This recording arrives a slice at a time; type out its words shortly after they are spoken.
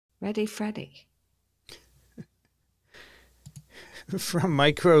Ready, Freddy. From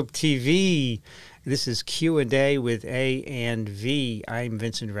Microbe TV, this is Q&A with A&V. I'm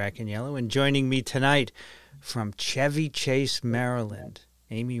Vincent Racaniello, and joining me tonight from Chevy Chase, Maryland,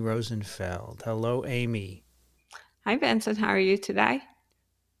 Amy Rosenfeld. Hello, Amy. Hi, Vincent. How are you today?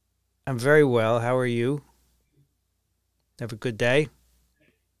 I'm very well. How are you? Have a good day?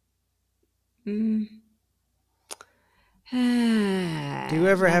 Do Do you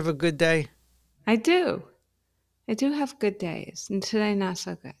ever have a good day? I do. I do have good days, and today not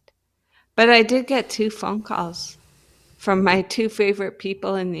so good. But I did get 2 phone calls from my 2 favorite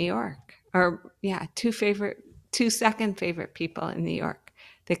people in New York. Two second favorite people in New York.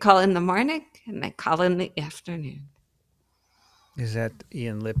 They call in the morning and they call in the afternoon. Is that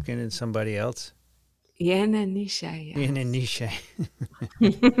Ian Lipkin and somebody else? Ian and Nisha, yes. Ian and Nisha.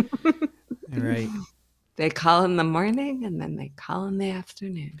 Right. They call in the morning and then they call in the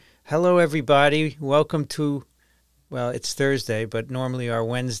afternoon. Hello, everybody. Welcome to, well, it's Thursday, but normally our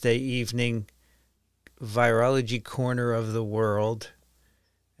Wednesday evening Virology corner of the world.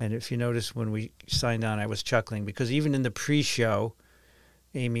 And if you notice when we signed on, I was chuckling because even in the pre-show,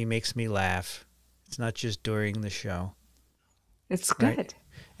 Amy makes me laugh. It's not just during the show. It's good. Right?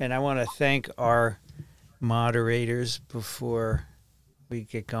 And I want to thank our moderators before we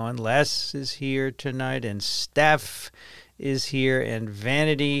get going. Les is here tonight, and Steph is here, and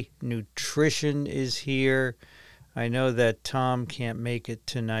Vanity Nutrition is here. I know that Tom can't make it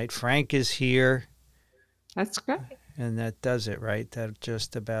tonight. Frank is here. That's great. And that does it, right? That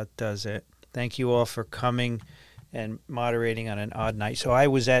just about does it. Thank you all for coming and moderating on an odd night. So I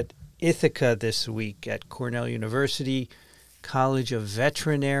was at Ithaca this week at Cornell University College of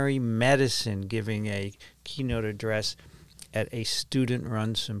Veterinary Medicine giving a keynote address at a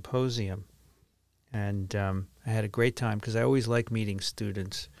student-run symposium. And I had a great time because I always like meeting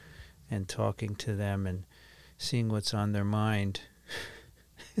students and talking to them and seeing what's on their mind.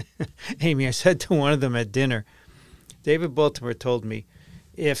 Amy, I said to one of them at dinner, David Baltimore told me,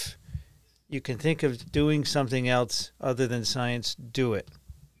 if you can think of doing something else other than science, do it.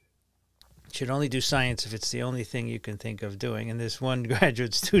 You should only do science if it's the only thing you can think of doing. And this one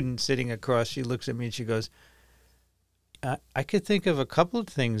graduate student sitting across, she looks at me and she goes, I could think of a couple of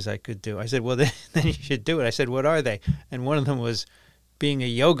things I could do. I said, well, then you should do it. I said, what are they? And one of them was being a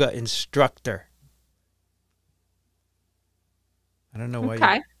yoga instructor. I don't know why.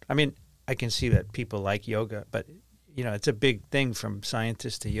 Okay. I mean, I can see that people like yoga, but, you know, it's a big thing from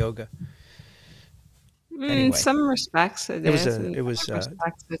scientists to yoga. Anyway, In some respects it is. In it was some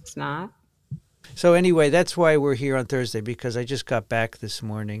respects it's not. So anyway, that's why we're here on Thursday, because I just got back this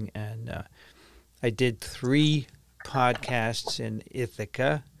morning and I did 3 podcasts in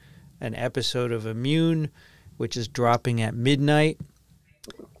Ithaca, an episode of Immune, which is dropping at midnight,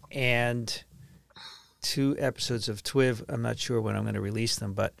 and 2 episodes of TWIV. I'm not sure when I'm going to release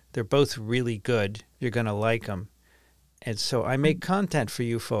them, but they're both really good. You're going to like them. And so I make content for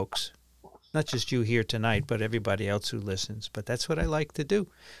you folks, not just you here tonight, but everybody else who listens. But that's what I like to do.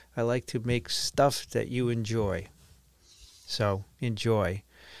 I like to make stuff that you enjoy. So enjoy.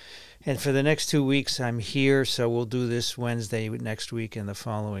 And for the next 2 weeks, I'm here, so we'll do this Wednesday next week and the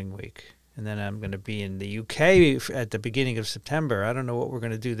following week. And then I'm going to be in the UK at the beginning of September. I don't know what we're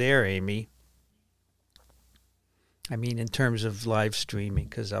going to do there, Amy. I mean, in terms of live streaming,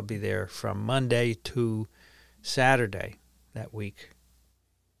 because I'll be there from Monday to Saturday that week.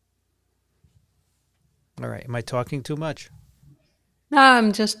 All right. Am I talking too much? No,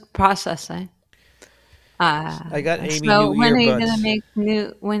 I'm just processing. I got Amy so new when earbuds. Are you gonna make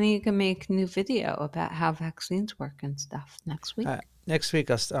when are you gonna make new video about how vaccines work and stuff next week? Next week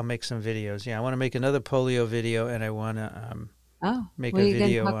I'll make some videos. Yeah, I want to make another polio video, and I want to make a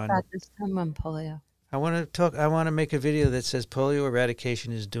video talk on about this time on polio. I want to make a video that says polio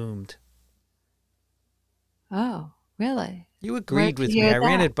eradication is doomed. Oh, really? You agreed with me. I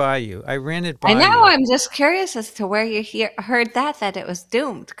ran it by you. I know. I'm just curious as to where you heard that it was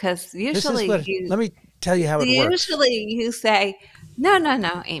doomed, because usually let me tell you how it works. Usually you say,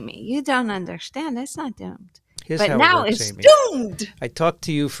 no, Amy, you don't understand. It's not doomed. Here's but how now it works, it's Amy. Doomed. I talk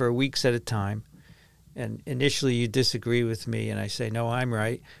to you for weeks at a time, and initially you disagree with me, and I say, no, I'm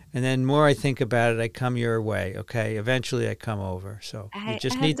right. And then more I think about it, I come your way, okay? Eventually I come over. So you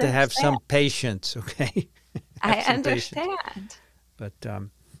just need to have some patience, okay? I understand. Patience. But,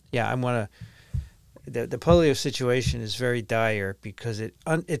 yeah, I want to... The polio situation is very dire because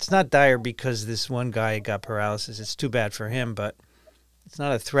it's not dire because this one guy got paralysis. It's too bad for him, but it's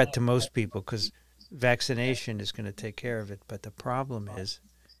not a threat to most people because vaccination is going to take care of it. But the problem is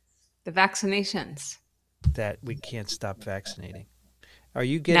the vaccinations that we can't stop vaccinating. Are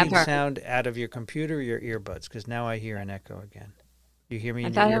you getting Never. sound out of your computer or your earbuds? Because now I hear an echo again. You hear me I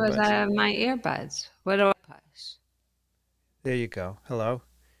in your thought it was earbuds? out of my earbuds. What do I push? There you go. Hello?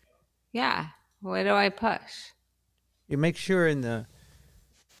 Yeah. What do I push? You make sure in the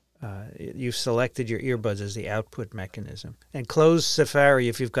you've selected your earbuds as the output mechanism. And close Safari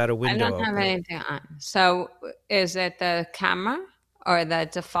if you've got a I window don't have open. anything on. So is it the camera or the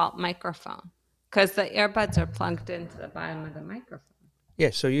default microphone? Because the earbuds are plugged into the bottom of the microphone. Yeah,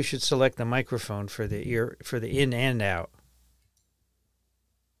 so you should select the microphone for the in and out.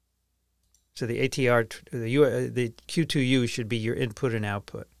 So the ATR, the Q2U should be your input and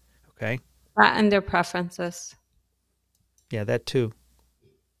output. Okay? That under preferences. Yeah, that too.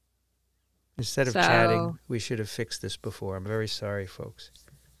 Instead of chatting, So we should have fixed this before. I'm very sorry, folks.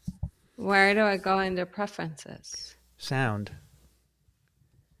 where do I go under preferences? Sound.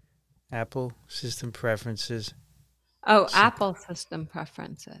 Apple system preferences. Oh, Apple system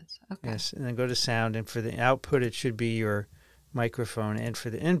preferences. Okay. Yes, and then go to sound. And for the output, it should be your microphone. And for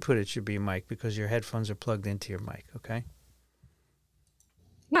the input, it should be mic because your headphones are plugged into your mic. Okay?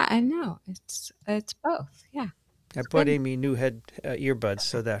 Yeah, I know. It's both. Yeah. I It's bought good. Amy new earbuds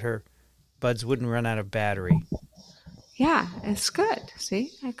so that her buds wouldn't run out of battery. Yeah, it's good.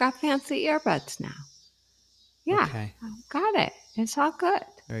 See, I got fancy earbuds now. Yeah, Okay, I got it. It's all good.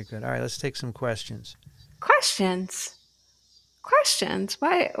 very good. All right, let's take some questions. Questions? Questions?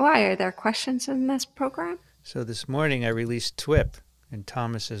 Why are there questions in this program? So this morning I released TWIP, and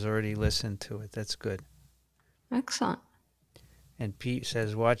Thomas has already listened to it. That's good. Excellent. And Pete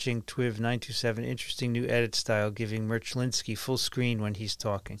says, watching TWIV 927, interesting new edit style, giving Merchlinsky full screen when he's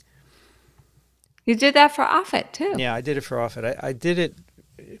talking. You did that for Offit too. Yeah, I did it for Offit. I did it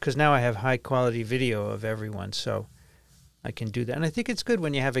because now I have high quality video of everyone, so I can do that. And I think it's good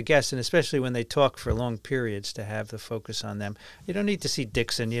when you have a guest, and especially when they talk for long periods, to have the focus on them. You don't need to see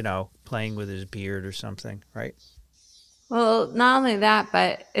Dixon, playing with his beard or something, right? Well, not only that,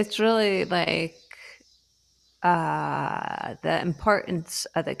 but it's really like the importance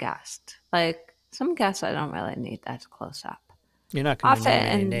of the guest. Like some guests, I don't really need that close up. You're not going to Offit name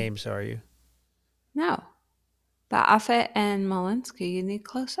any and names, are you? no, but Offit and Malinsky, you need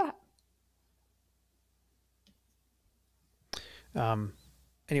close up.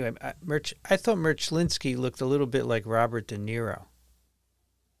 Anyway, I thought Merchlinsky looked a little bit like Robert De Niro.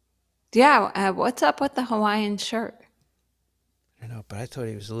 Yeah, what's up with the Hawaiian shirt? I know, but I thought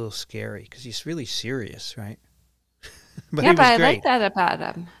he was a little scary because he's really serious, right? But Yeah, he but was I great. like that about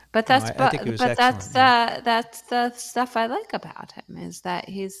him. But No, that's I think he was but excellent. Yeah. that's the stuff I like about him is that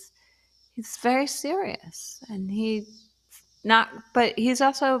he's very serious and but he's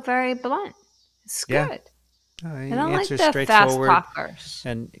also very blunt. It's Yeah. good. He I don't like answers the fast straightforward talkers.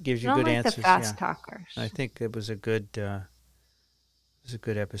 and gives I you don't good like the answers. fast Yeah, talkers. I think it was a good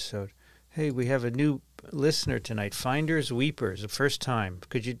episode. Hey, we have a new listener tonight. Finders Weepers, the first time.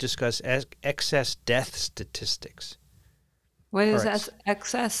 Could you discuss excess death statistics? What is Or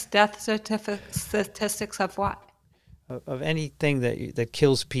excess death statistics of what? of anything that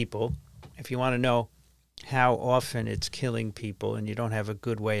kills people? If you want to know how often it's killing people and you don't have a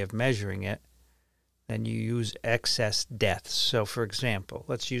good way of measuring it, then you use excess deaths. So, for example,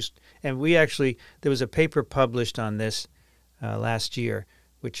 there was a paper published on this last year,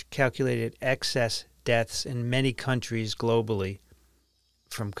 which calculated excess deaths in many countries globally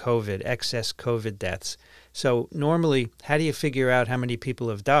from COVID, excess COVID deaths. So normally, how do you figure out how many people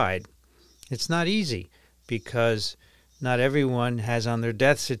have died? It's not easy because not everyone has on their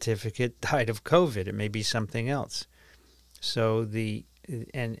death certificate died of COVID. It may be something else. So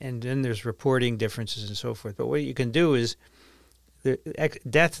and then there's reporting differences and so forth. But what you can do is the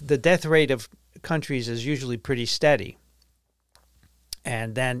death rate of countries is usually pretty steady.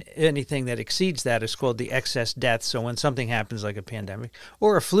 And then anything that exceeds that is called the excess deaths. So when something happens like a pandemic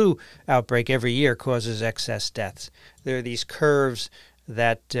or a flu outbreak every year causes excess deaths. There are these curves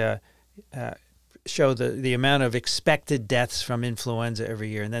that show the amount of expected deaths from influenza every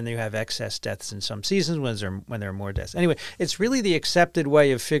year. And then you have excess deaths in some seasons when there are more deaths. Anyway, it's really the accepted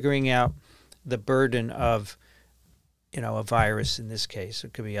way of figuring out the burden of a virus in this case.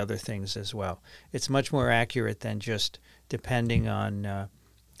 It could be other things as well. It's much more accurate than just depending on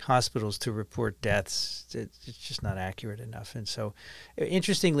hospitals to report deaths. It's just not accurate enough. And so,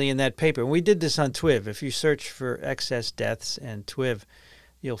 interestingly, in that paper, and we did this on TWIV, if you search for excess deaths and TWIV,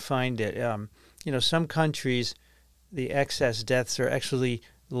 you'll find it. Some countries, the excess deaths are actually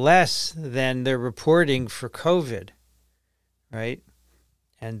less than they're reporting for COVID, right?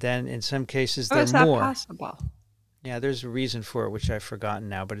 And then in some cases, How they're is that more. possible? Yeah, there's a reason for it, which I've forgotten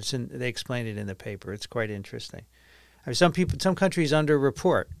now, but they explain it in the paper. It's quite interesting. mean, some countries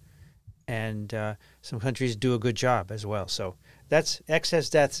underreport, and some countries do a good job as well. So that's excess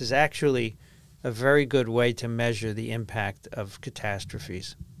deaths is actually a very good way to measure the impact of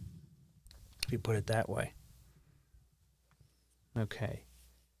catastrophes, if you put it that way. Okay.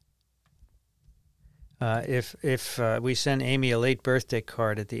 If we send Amy a late birthday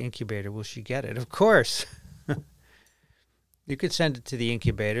card at the incubator, will she get it? Of course. You could send it to the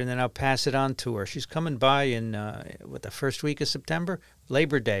incubator, and then I'll pass it on to her. She's coming by in, the first week of September?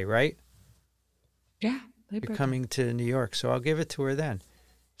 Labor Day, right? Yeah, Labor You're Day. coming to New York, so I'll give it to her then.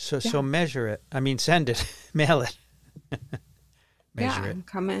 So Yeah. so measure it. I mean, send it. Mail it. Measure it.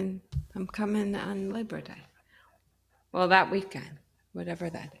 I'm coming on Labor Day. Well, that weekend, whatever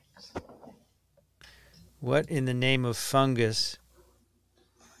that is. What in the name of fungus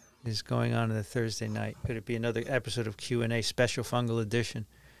is going on the Thursday night? Could it be another episode of Q&A, special fungal edition?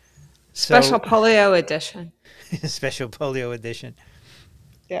 Special polio edition. Special polio edition.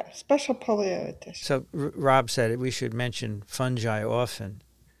 Yeah, special polio edition. So Rob said we should mention fungi often.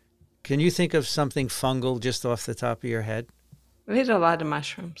 Can you think of something fungal just off the top of your head? We eat a lot of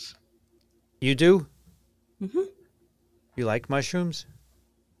mushrooms. You do? Mm-hmm. You like mushrooms?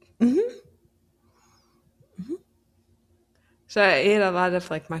 Mm-hmm. Mm-hmm. So I ate a lot of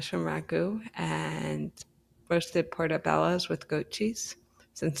like mushroom ragu and roasted portobellos with goat cheese,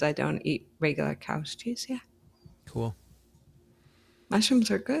 since I don't eat regular cow's cheese. Yeah. Cool.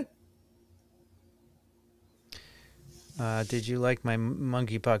 Mushrooms are good. Did you like my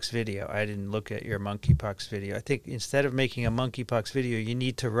monkeypox video? I didn't look at your monkeypox video. I think instead of making a monkeypox video, you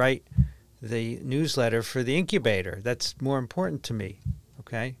need to write the newsletter for the incubator. That's more important to me.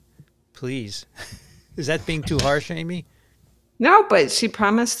 Okay? Please. Is that being too harsh, Amy? No, but she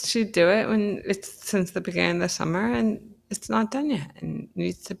promised she'd do it when it's since the beginning of the summer, and it's not done yet and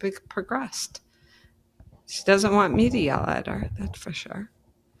needs to be progressed. She doesn't want me to yell at her, that's for sure.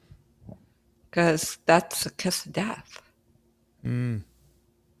 Because that's a kiss of death. A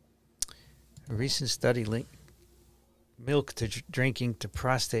recent study linked milk to drinking to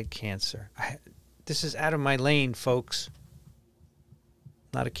prostate cancer. This is out of my lane, folks.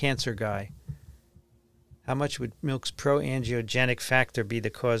 Not a cancer guy. How much would milk's pro-angiogenic factor be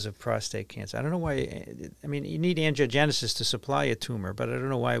the cause of prostate cancer? I don't know why. I mean, you need angiogenesis to supply a tumor, but I don't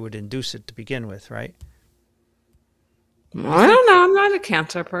know why it would induce it to begin with, right? I don't know. I'm not a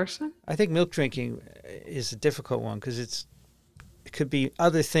cancer person. I think milk drinking is a difficult one because it could be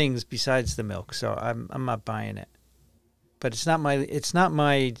other things besides the milk. So I'm not buying it. But it's not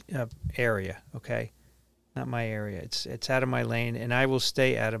my area. Okay, not my area. It's out of my lane, and I will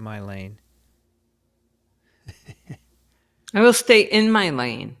stay out of my lane. I will stay in my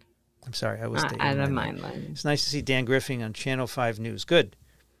lane. I'm sorry, I will stay out in of my my lane. It's nice to see Dan Griffin on Channel 5 News. Good.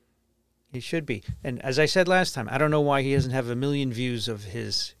 He should be. And as I said last time, I don't know why he doesn't have 1 million views of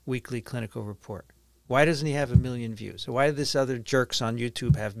his weekly clinical report. Why doesn't he have 1 million views? Why do this other jerks on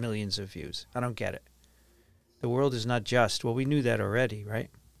YouTube have millions of views? I don't get it. The world is not just. Well, we knew that already, right?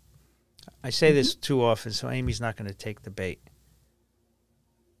 I say this too often, so Amy's not going to take the bait.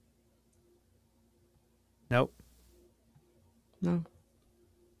 Nope. No.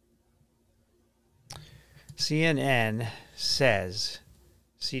 CNN says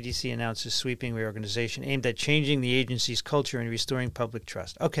CDC announces sweeping reorganization aimed at changing the agency's culture and restoring public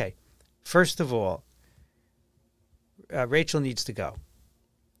trust. Okay, first of all, Rachel needs to go.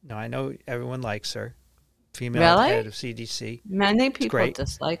 Now, I know everyone likes her. Female head of CDC. Many people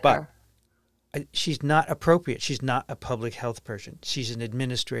dislike her. She's not appropriate. She's not a public health person. She's an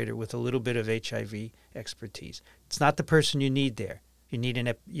administrator with a little bit of HIV expertise. It's not the person you need there. You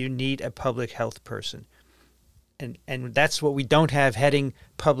need a public health person. And that's what we don't have heading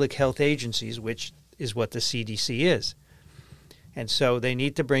public health agencies, which is what the CDC is. And so they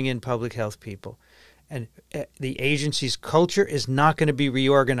need to bring in public health people. And the agency's culture is not going to be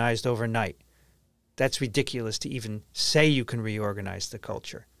reorganized overnight. That's ridiculous to even say you can reorganize the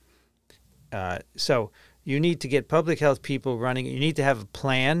culture. So you need to get public health people running. You need to have a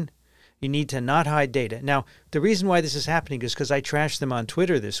plan. You need to not hide data. Now, the reason why this is happening is because I trashed them on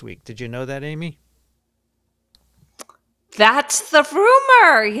Twitter this week. Did you know that, Amy? That's the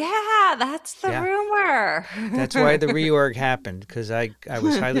rumor. Yeah, that's the rumor. That's why the reorg happened, because I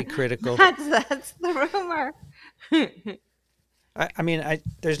was highly critical. That's the rumor. I mean,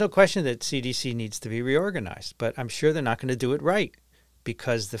 there's no question that CDC needs to be reorganized, but I'm sure they're not going to do it right,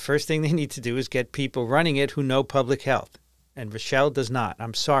 because the first thing they need to do is get people running it who know public health. And Rochelle does not.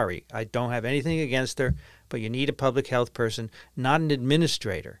 I'm sorry. I don't have anything against her, but you need a public health person, not an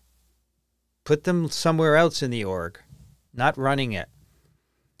administrator. Put them somewhere else in the org, not running it.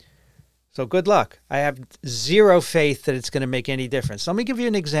 So good luck. I have zero faith that it's going to make any difference. Let me give you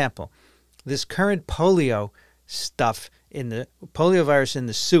an example. This current polio stuff in the poliovirus in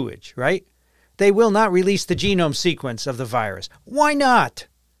the sewage, right? They will not release the genome sequence of the virus. Why not?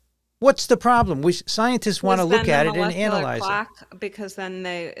 What's the problem? Scientists want to look at it and analyze it. Because then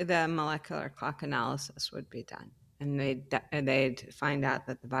the molecular clock analysis would be done. And they'd find out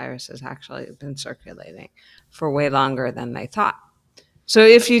that the virus has actually been circulating for way longer than they thought. So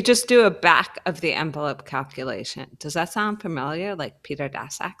if you just do a back of the envelope calculation, does that sound familiar? Like Peter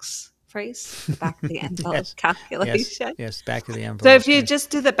Daszak's phrase, the back of the envelope Yes. calculation? Yes, back of the envelope. So if you just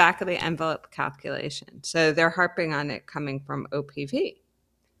do the back of the envelope calculation, so they're harping on it coming from OPV,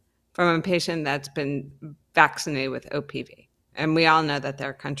 from a patient that's been vaccinated with OPV. And we all know that there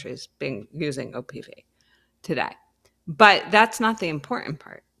are countries using OPV today. But that's not the important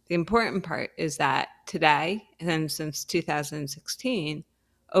part. The important part is that today, and since 2016,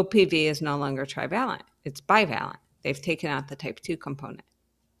 OPV is no longer trivalent. It's bivalent. They've taken out the type 2 component.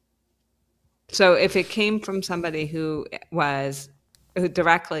 So if it came from somebody who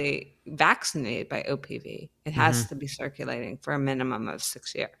directly vaccinated by OPV, it has to be circulating for a minimum of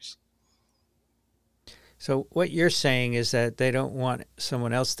 6 years. So what you're saying is that they don't want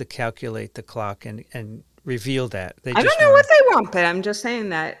someone else to calculate the clock and reveal that. I don't know what they want, but I'm just saying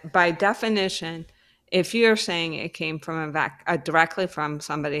that by definition, if you're saying it came from directly from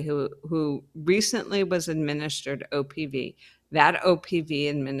somebody who recently was administered OPV, that OPV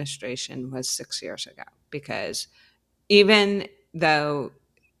administration was 6 years ago. Because even though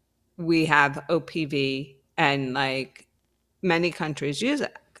we have OPV and like many countries use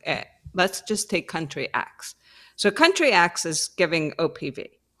it, let's just take country X. So country X is giving OPV.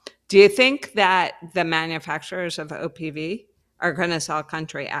 Do you think that the manufacturers of OPV are going to sell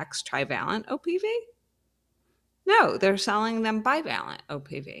country X trivalent OPV? No, they're selling them bivalent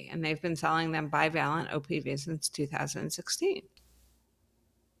OPV, and they've been selling them bivalent OPV since 2016,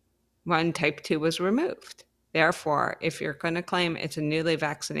 when type 2 was removed. Therefore, if you're going to claim it's a newly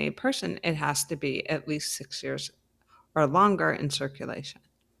vaccinated person, it has to be at least 6 years or longer in circulation.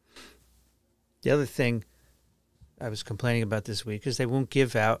 The other thing I was complaining about this week is they won't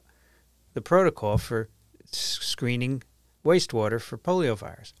give out the protocol for screening wastewater for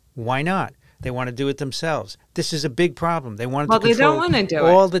poliovirus. Why not? They want to do it themselves. This is a big problem. They want to control they don't want to do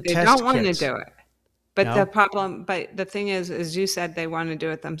all it. the They test don't want kits. to do it. But No? the thing is you said they want to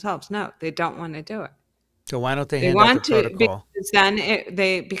do it themselves. No, they don't want to do it. So why don't they They hand out want the protocol?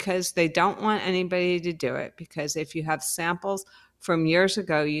 Because they don't want anybody to do it. Because if you have samples from years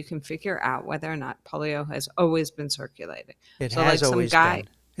ago, you can figure out whether or not polio has always been circulating. It has always been.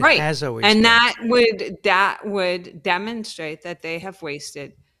 Right. Has always and been. that would demonstrate that they have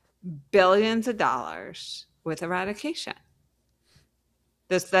wasted billions of dollars with eradication.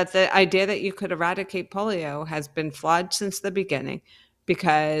 That the idea that you could eradicate polio has been flawed since the beginning,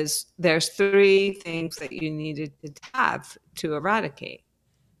 because there's 3 things that you needed to have to eradicate.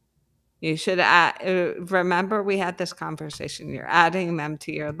 You should remember we had this conversation. You're adding them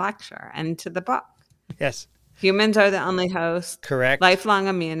to your lecture and to the book. Yes. Humans are the only host. Correct. Lifelong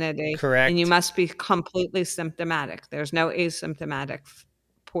immunity. Correct. And you must be completely symptomatic. There's no asymptomatic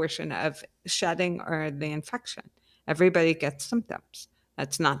portion of shedding or the infection. Everybody gets symptoms.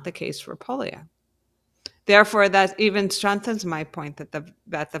 That's not the case for polio. Therefore, that even strengthens my point that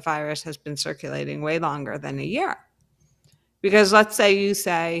the virus has been circulating way longer than a year. Because let's say you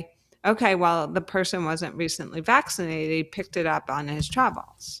say, okay, well, the person wasn't recently vaccinated. He picked it up on his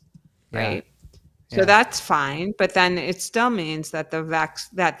travels, right? So that's fine, but then it still means that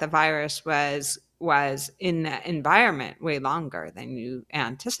the virus was in the environment way longer than you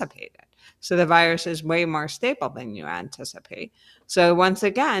anticipated. So the virus is way more stable than you anticipate. So once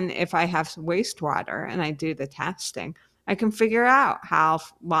again, if I have wastewater and I do the testing, I can figure out how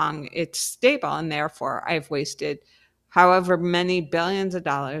long it's stable, and therefore I've wasted however many billions of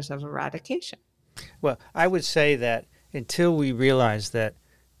dollars of eradication. Well, I would say that until we realize that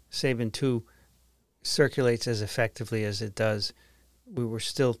Sabin-2 circulates as effectively as it does, we were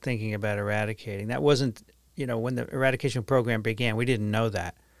still thinking about eradicating. That wasn't, when the eradication program began, we didn't know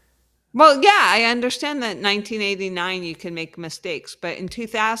that. Well, yeah, I understand that in 1989 you can make mistakes, but in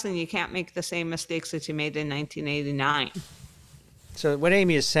 2000 you can't make the same mistakes that you made in 1989. So what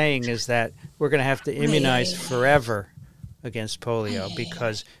Amy is saying is that we're going to have to immunize forever against polio,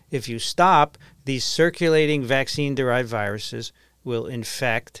 because if you stop, these circulating vaccine-derived viruses will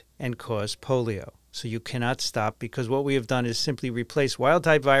infect and cause polio. So you cannot stop, because what we have done is simply replace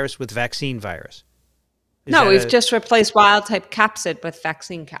wild-type virus with vaccine virus. No, we've just replaced wild-type capsid with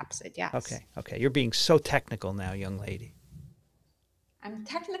vaccine capsid, yes. Okay. You're being so technical now, young lady. I'm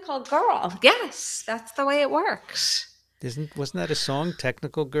technical girl. Yes, that's the way it works. Wasn't that a song,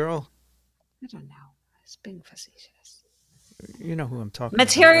 Technical Girl? I don't know. I was being facetious. You know who I'm talking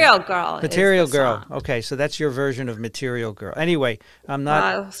Material about. Girl. Material is the Girl. song. Okay, so that's your version of Material Girl. Anyway, Some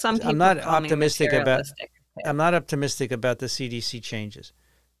people I'm not call me optimistic about materialistic. I'm not optimistic about the CDC changes.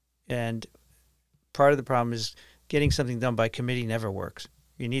 And part of the problem is getting something done by committee never works.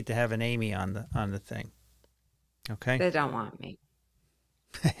 You need to have an Amy on the thing. Okay? They don't want me.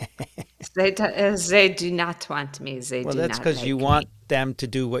 They do not want me. Well, that's because you want them to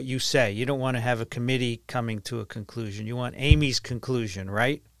do what you say. You don't want to have a committee coming to a conclusion. You want Amy's conclusion,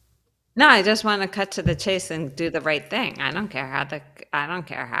 right? No, I just want to cut to the chase and do the right thing. I don't care how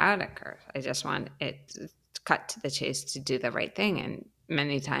it occurs. I just want it to cut to the chase to do the right thing, and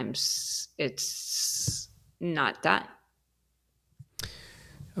many times it's not done.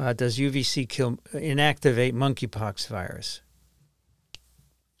 Does UVC inactivate monkeypox virus?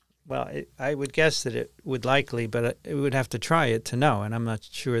 Well, I would guess that it would likely, but it would have to try it to know, and I'm not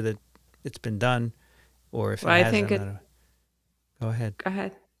sure that it's been done, or if it hasn't. Go ahead. Go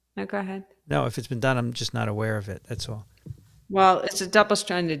ahead. No, go ahead. No, if it's been done, I'm just not aware of it. That's all. Well, it's a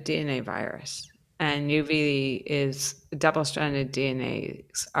double-stranded DNA virus, and UV is double-stranded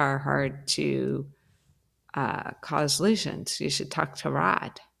DNAs are hard to cause lesions. You should talk to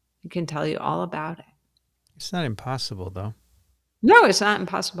Rod. He can tell you all about it. It's not impossible, though. No, it's not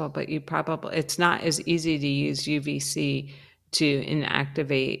impossible, but it's not as easy to use UVC to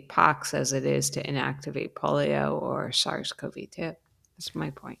inactivate pox as it is to inactivate polio or SARS-CoV-2. That's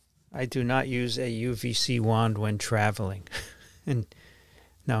my point. I do not use a UVC wand when traveling. And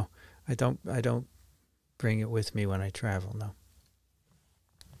no, I don't bring it with me when I travel, no.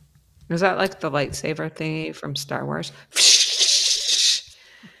 Is that like the lightsaber thingy from Star Wars?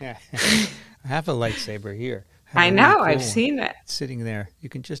 Yeah. I have a lightsaber here. I know, cool I've seen it. It's sitting there. You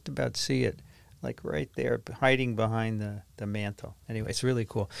can just about see it, like right there, hiding behind the mantle. Anyway, it's really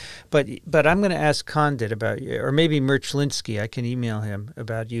cool. But I'm going to ask Condit about, or maybe Merchlinsky. I can email him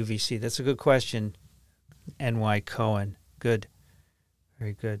about UVC. That's a good question. N.Y. Cohen. Good.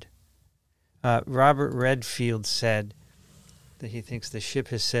 Very good. Robert Redfield said that he thinks the ship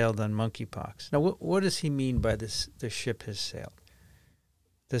has sailed on monkeypox. Now, what does he mean by this? The ship has sailed.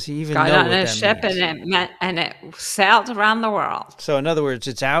 Does he even know what that means? Got on a ship and it sailed around the world. So in other words,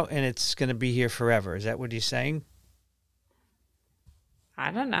 it's out and it's going to be here forever. Is that what he's saying?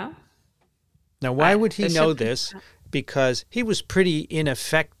 I don't know. Now, why would he know this? Because he was pretty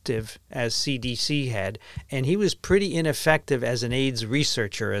ineffective as CDC head, and he was pretty ineffective as an AIDS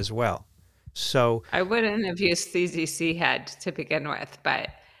researcher as well. So I wouldn't have used CDC head to begin with, but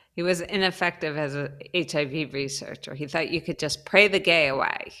he was ineffective as an HIV researcher. He thought you could just pray the gay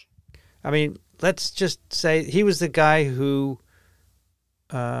away. I mean, let's just say he was the guy who,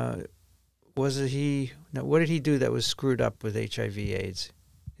 what did he do that was screwed up with HIV/AIDS?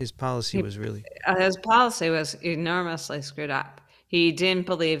 His policy was really... His policy was enormously screwed up. He didn't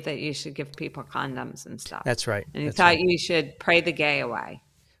believe that you should give people condoms and stuff. That's right. And he thought you should pray the gay away.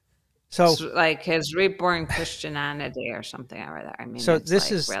 So, like his reborn Christianity or something over there. I mean, so this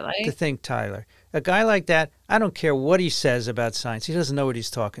is the thing, Tyler. A guy like that, I don't care what he says about science. He doesn't know what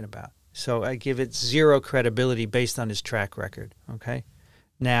he's talking about. So I give it zero credibility based on his track record. Okay.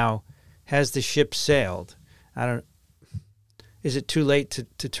 Now, has the ship sailed? Is it too late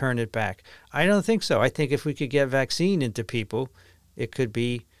to turn it back? I don't think so. I think if we could get vaccine into people, it could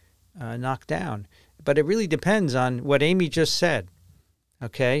be knocked down. But it really depends on what Amy just said.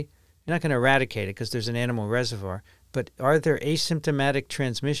 Okay. You're not going to eradicate it because there's an animal reservoir. But are there asymptomatic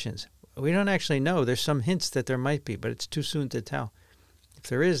transmissions? We don't actually know. There's some hints that there might be, but it's too soon to tell. If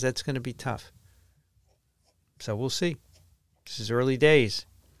there is, that's going to be tough. So we'll see. This is early days.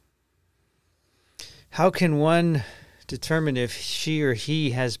 How can one determine if she or he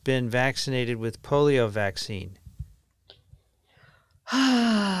has been vaccinated with polio vaccine?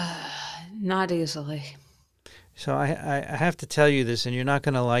 Not easily. So I have to tell you this, and you're not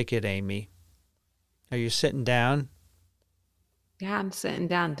going to like it, Amy. Are you sitting down? Yeah, I'm sitting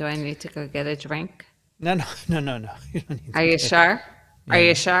down. Do I need to go get a drink? No. You don't need Are you sure? Yeah. Are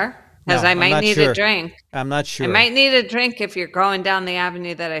you sure? Because I might need a drink. I'm not sure. I might need a drink if you're going down the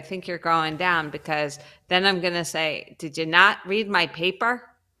avenue that I think you're going down, because then I'm going to say, did you not read my paper?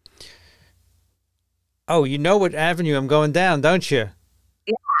 Oh, you know what avenue I'm going down, don't you?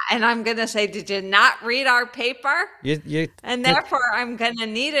 Yeah, and I'm going to say, did you not read our paper? And therefore, I'm going to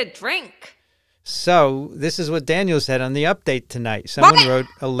need a drink. So this is what Daniel said on the update tonight. Someone wrote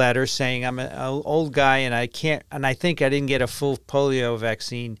a letter saying I'm an old guy and I think I didn't get a full polio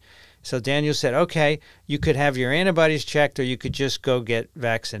vaccine, So Daniel said, okay, you could have your antibodies checked or you could just go get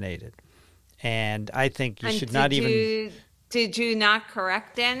vaccinated. And I think you And should not even... Did you not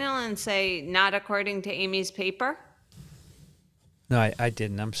correct Daniel and say not according to Amy's paper? No, I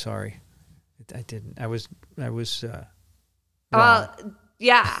didn't. I'm sorry. I didn't. I was wrong. Well,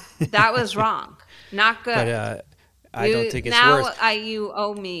 yeah, that was wrong. Not good. But I don't think it's worth... Now you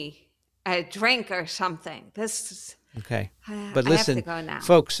owe me a drink or something. This is... Okay. But listen, I have to go now.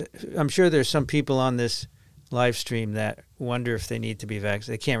 Folks, I'm sure there's some people on this live stream that wonder if they need to be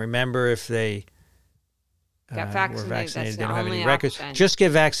vaccinated. They can't remember if they were vaccinated. They don't have any records. Just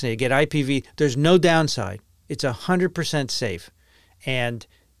get vaccinated. Get IPV. There's no downside. It's 100% safe. And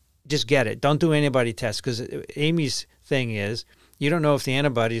just get it. Don't do antibody tests, because Amy's thing is you don't know if the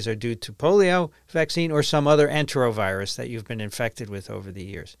antibodies are due to polio vaccine or some other enterovirus that you've been infected with over the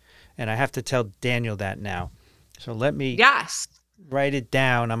years. And I have to tell Daniel that now. So let me write it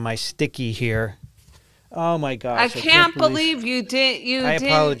down on my sticky here. Oh, my gosh. I can't believe you did. I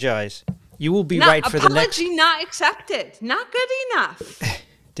apologize. You will be right for the next... Apology not accepted. Not good enough.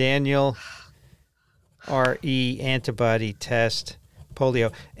 Daniel, RE, antibody test,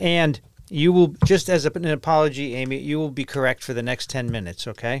 polio. And you will, just as an apology, Amy, you will be correct for the next 10 minutes,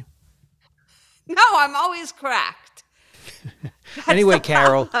 okay? No, I'm always correct. Anyway,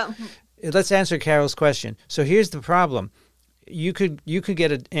 Carol... Let's answer Carol's question. So here's the problem. You could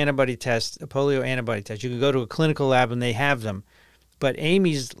get an antibody test, a polio antibody test. You could go to a clinical lab and they have them. But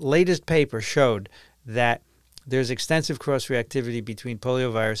Amy's latest paper showed that there's extensive cross-reactivity between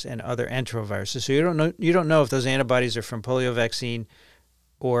poliovirus and other enteroviruses. So you don't know if those antibodies are from polio vaccine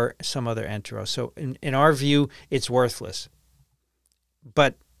or some other entero. So in our view, it's worthless.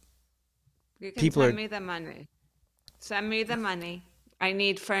 But you can send me the money. Send me the money. I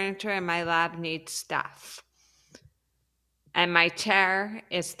need furniture and my lab needs stuff. And my chair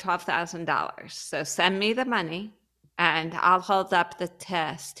is $12,000. So send me the money and I'll hold up the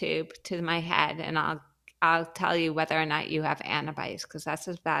test tube to my head and I'll tell you whether or not you have antibodies, because that's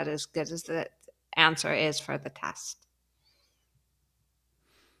about as good as the answer is for the test.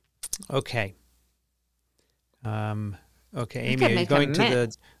 Okay. Okay, Amy, are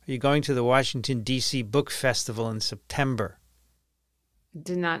you going to the Washington D.C. Book Festival in September?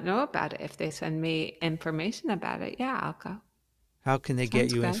 Do not know about it. If they send me information about it, yeah, I'll go. How can they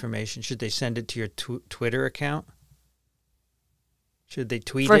get you information? Should they send it to your Twitter account? Should they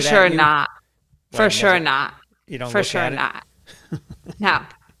tweet it at you? For sure not. For sure not. You don't look at it? not. No.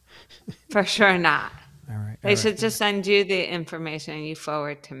 For sure not. All right. They should just send you the information and you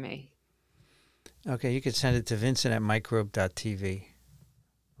forward to me. Okay, you could send it to Vincent at microbe.tv.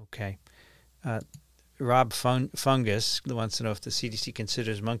 Okay. Rob Fungus wants to know if the CDC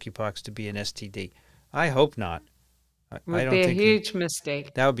considers monkeypox to be an STD. I hope not. It would be a huge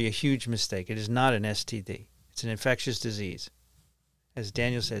mistake. That would be a huge mistake. It is not an STD. It's an infectious disease. As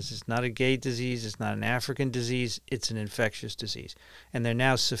Daniel says, it's not a gay disease. It's not an African disease. It's an infectious disease. And there are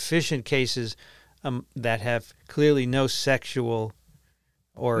now sufficient cases that have clearly no sexual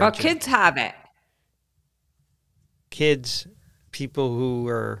origin. Well, kids have it. Kids, people who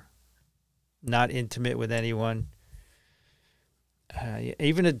are not intimate with anyone.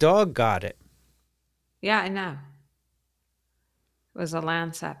 Even a dog got it. Yeah, I know. It was a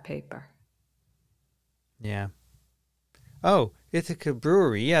Lancet paper. Yeah. Oh, Ithaca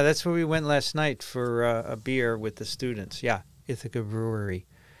Brewery. Yeah, that's where we went last night for a beer with the students. Yeah, Ithaca Brewery.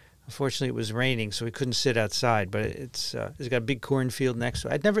 Unfortunately, it was raining, so we couldn't sit outside. But it's got a big cornfield next to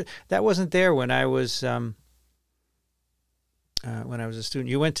it. That wasn't there when I was a student.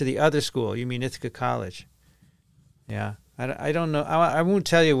 You went to the other school. You mean Ithaca College? Yeah. I don't know. I won't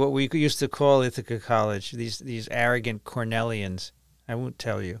tell you what we used to call Ithaca College. These arrogant Cornellians. I won't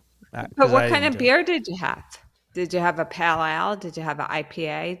tell you. But what kind of beer did you have? Did you have a pale ale? Did you have an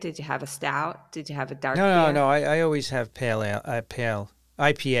IPA? Did you have a stout? Did you have a dark beer? No. I always have pale ale, pale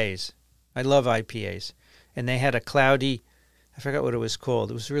IPAs. I love IPAs. And they had a cloudy, I forgot what it was called.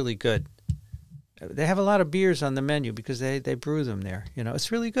 It was really good. They have a lot of beers on the menu because they brew them there. You know,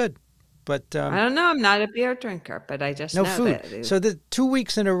 it's really good. But I don't know. I'm not a beer drinker, but I just know food. That so the 2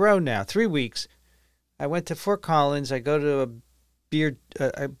 weeks in a row now, 3 weeks, I went to Fort Collins. I go to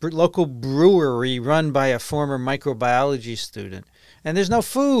a local brewery run by a former microbiology student, and there's no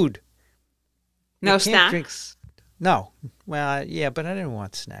food. No snacks? No. Well, yeah, but I didn't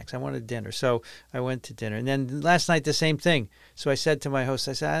want snacks. I wanted dinner. So I went to dinner. And then last night, the same thing. So I said to my host,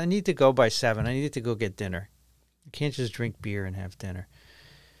 I said, I need to go by 7. I need to go get dinner. I can't just drink beer and have dinner.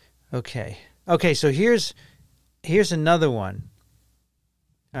 Okay, so here's another one.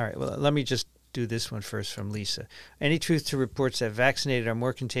 All right, well, let me just do this one first from Lisa. Any truth to reports that vaccinated are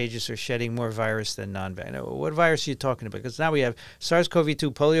more contagious or shedding more virus than non-vaccinated? What virus are you talking about? Because now we have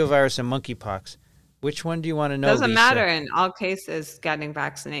SARS-CoV-2, poliovirus, and monkeypox. Which one do you want to know, Doesn't Lisa? matter. In all cases, getting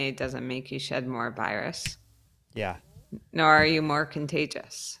vaccinated doesn't make you shed more virus. Yeah. Nor are you more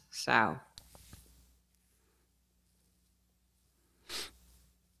contagious. So.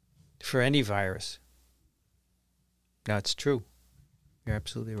 For any virus. No, it's true. You're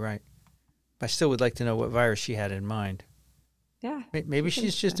absolutely right. I still would like to know what virus she had in mind. Yeah. Maybe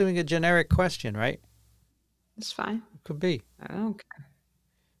she's just doing a generic question, right? It's fine. It could be. I don't care.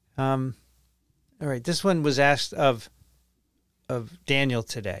 All right. This one was asked of Daniel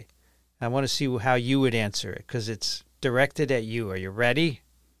today. I want to see how you would answer it because it's directed at you. Are you ready?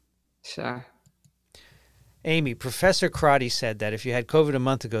 Sure. Amy, Professor Crotty said that if you had COVID a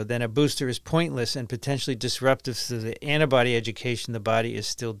month ago, then a booster is pointless and potentially disruptive to the antibody education the body is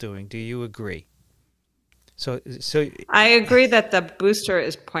still doing. Do you agree? So I agree that the booster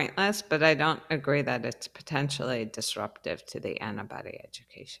is pointless, but I don't agree that it's potentially disruptive to the antibody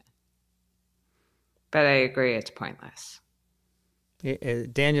education. But I agree it's pointless.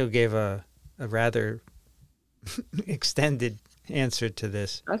 Daniel gave a rather extended answer to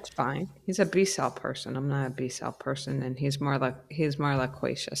this. That's fine. He's a B cell person. I'm not a B cell person, and he's more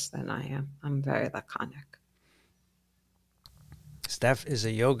loquacious than I am. I'm very laconic. Steph is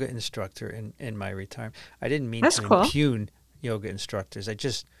a yoga instructor in my retirement. I didn't mean That's to cool. impugn yoga instructors. I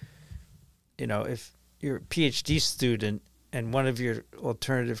just, if you're a PhD student and one of your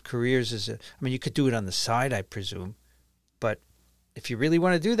alternative careers is you could do it on the side, I presume, but if you really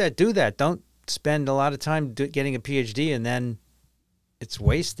want to do that, do that. Don't spend a lot of time getting a PhD and then it's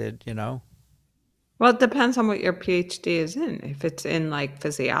wasted, Well, it depends on what your PhD is in. If it's in like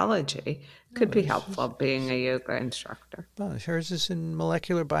physiology, it could be helpful being a yoga instructor. Well, hers is in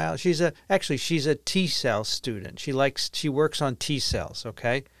molecular biology. She's a T cell student. She works on T cells,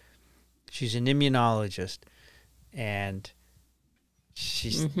 okay? She's an immunologist. And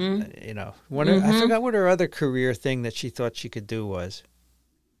she's, I forgot what her other career thing that she thought she could do was.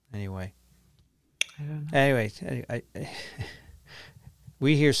 Anyway. I don't know. Anyway,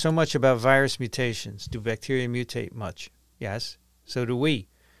 we hear so much about virus mutations. Do bacteria mutate much? Yes, so do we.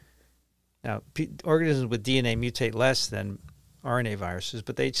 Now, organisms with DNA mutate less than RNA viruses,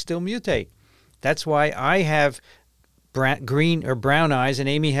 but they still mutate. That's why I have green or brown eyes, and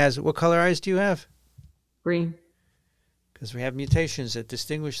Amy has, what color eyes do you have? Green. Because we have mutations that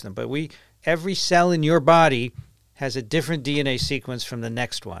distinguish them. But every cell in your body has a different DNA sequence from the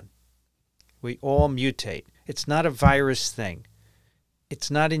next one. We all mutate. It's not a virus thing. It's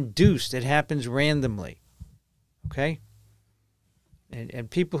not induced. It happens randomly. Okay?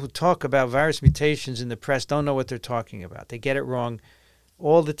 And people who talk about virus mutations in the press don't know what they're talking about. They get it wrong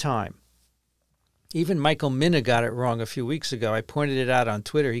all the time. Even Michael Minna got it wrong a few weeks ago. I pointed it out on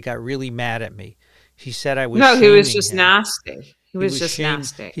Twitter. He got really mad at me. He said I was shaming him. No, he was just nasty. He was just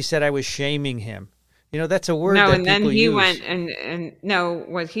nasty. He said I was shaming him. That's a word no, that and people then he use. went and no,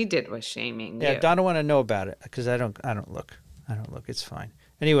 what he did was shaming you. I don't want to know about it because I don't look. I don't look. It's fine.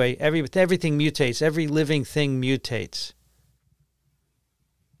 Anyway, everything mutates. Every living thing mutates.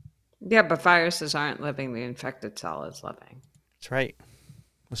 Yeah, but viruses aren't living. The infected cell is living. That's right.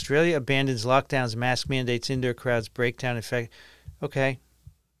 Australia abandons lockdowns, mask mandates, indoor crowds, breakdown effect. Okay.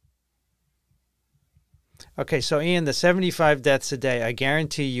 Okay, so Ian, the 75 deaths a day, I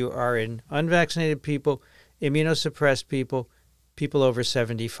guarantee you are in unvaccinated people, immunosuppressed people, people over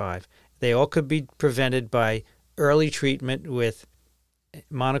 75. They all could be prevented by early treatment with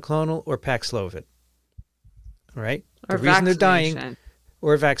monoclonal or Paxlovid. All right? Or the reason they're dying, vaccination.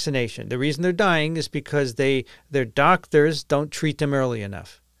 or vaccination. The reason they're dying is because their doctors don't treat them early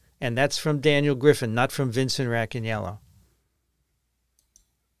enough. And that's from Daniel Griffin, not from Vincent Racaniello.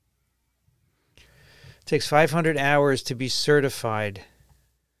 It takes 500 hours to be certified.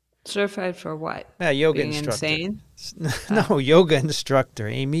 Certified for what? Yoga Being instructor. insane? No, yoga instructor.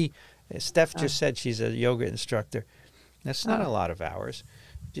 Amy, Steph just said she's a yoga instructor. That's not a lot of hours.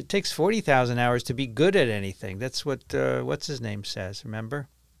 It takes 40,000 hours to be good at anything. That's what, what's his name says, remember?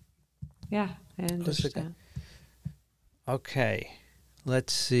 Yeah, I understand. Okay,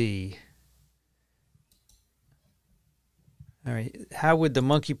 let's see. All right, how would the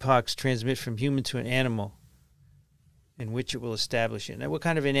monkeypox transmit from human to an animal in which it will establish it? Now, what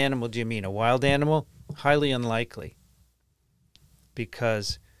kind of an animal do you mean? A wild animal? Highly unlikely,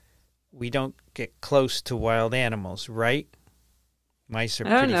 because we don't get close to wild animals, right? Mice are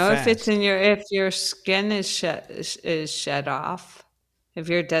pretty fast. I don't know if your skin is shed off. If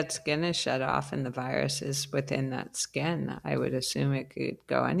your dead skin is shut off and the virus is within that skin, I would assume it could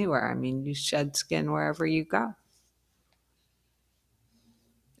go anywhere. I mean, you shed skin wherever you go.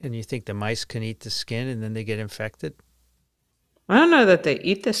 And you think the mice can eat the skin and then they get infected? I don't know that they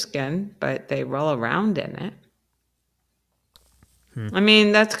eat the skin, but they roll around in it. I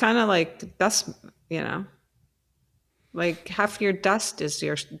mean, that's kind of like dust, you know, like half your dust is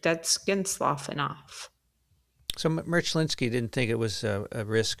your dead skin sloughing off. So Merchlinsky didn't think it was a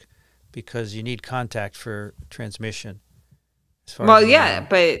risk because you need contact for transmission. As far Well, as yeah,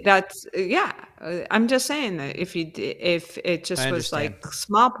 but that's yeah. I'm just saying that if it I just was understand. like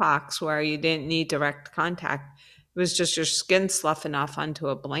smallpox where you didn't need direct contact, it was just your skin sloughing off onto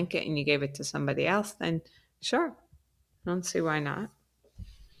a blanket and you gave it to somebody else, then sure, I don't see why not.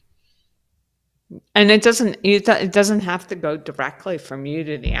 And it doesn't have to go directly from you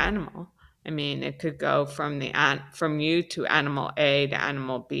to the animal. I mean, it could go from you to animal A to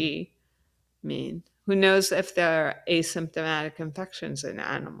animal B. I mean, who knows if there are asymptomatic infections in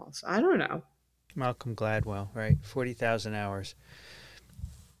animals? I don't know. Malcolm Gladwell, right? 40,000 hours.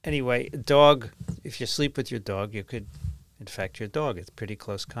 Anyway, dog, if you sleep with your dog, you could infect your dog. It's pretty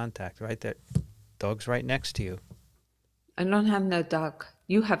close contact, right? That dog's right next to you. I don't have no dog.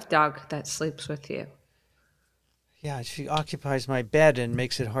 You have dog that sleeps with you. Yeah, she occupies my bed and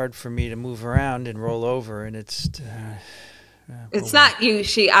makes it hard for me to move around and roll over, and it's... It's not you.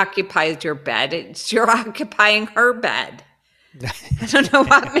 She occupies your bed. It's you're occupying her bed. I don't know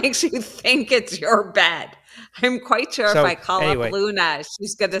what makes you think it's your bed. I'm quite sure if I call up Luna,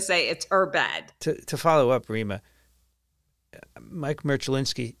 she's going to say it's her bed. To follow up, Rima, Mike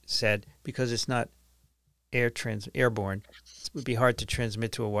Merchlinsky said because it's not airborne, it would be hard to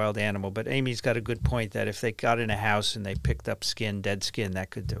transmit to a wild animal. But Amy's got a good point that if they got in a house and they picked up dead skin, that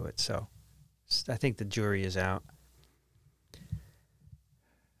could do it. So I think the jury is out.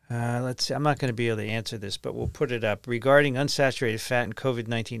 Let's see. I'm not going to be able to answer this, but we'll put it up. Regarding unsaturated fat and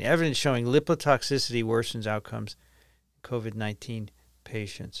COVID-19, evidence showing lipotoxicity worsens outcomes in COVID-19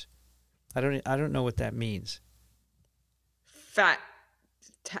 patients. I don't know what that means. Fat.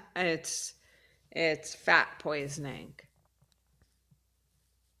 It's fat poisoning.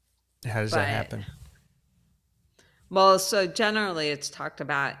 How does that happen? Well, so generally it's talked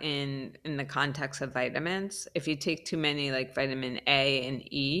about in the context of vitamins. If you take too many like vitamin A and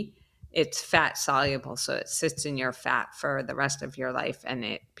E, it's fat soluble, so it sits in your fat for the rest of your life and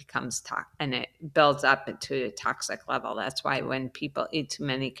it becomes and it builds up into a toxic level. That's why when people eat too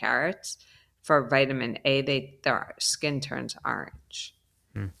many carrots for vitamin A, their skin turns orange.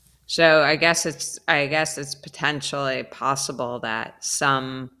 So I guess it's potentially possible that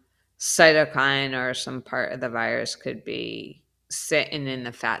some cytokine or some part of the virus could be sitting in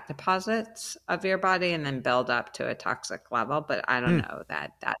the fat deposits of your body and then build up to a toxic level. But I don't know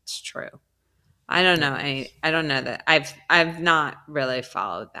that that's true. I don't know. I don't know that. I've not really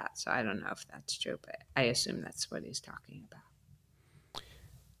followed that, so I don't know if that's true. But I assume that's what he's talking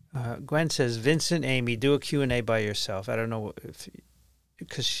about. Gwen says, Vincent, Amy, do a Q&A by yourself. I don't know if...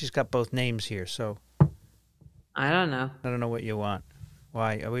 because she's got both names here, so I don't know. I don't know what you want.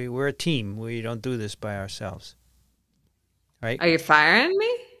 Why? We're a team. We don't do this by ourselves. Right? Are you firing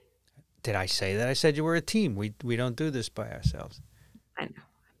me? Did I say that? I said you were a team. We don't do this by ourselves. I know.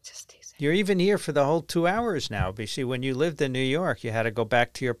 I'm just teasing. You're even here for the whole 2 hours now. But see, when you lived in New York, you had to go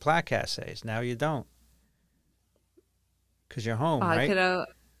back to your plaque essays. Now you don't. Because you're home, right?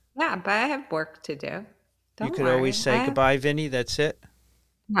 Yeah, but I have work to do. You could always say goodbye, Vinny. That's it.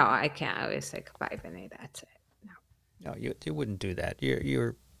 No, I can't always say goodbye, Vinny. That's it. No, you wouldn't do that.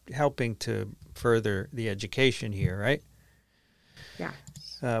 You're helping to further the education here, right? Yeah.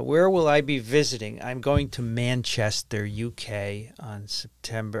 Where will I be visiting? I'm going to Manchester, UK on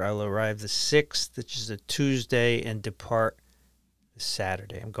September. I'll arrive the 6th, which is a Tuesday, and depart the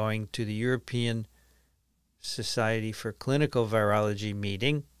Saturday. I'm going to the European Society for Clinical Virology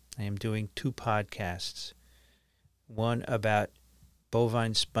meeting. I am doing 2 podcasts. One about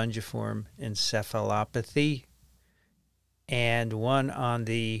bovine spongiform encephalopathy, and one on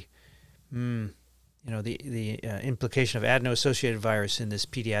the implication of adeno-associated virus in this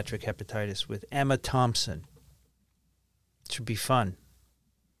pediatric hepatitis with Emma Thompson. It should be fun,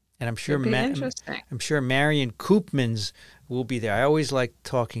 and I'm sure Marion Koopmans will be there. I always like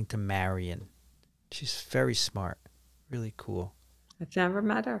talking to Marion. She's very smart, really cool. I've never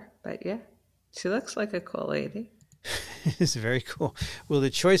met her, but yeah, she looks like a cool lady. It's very cool. Will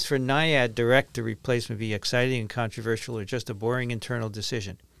the choice for NIAID director replacement be exciting and controversial or just a boring internal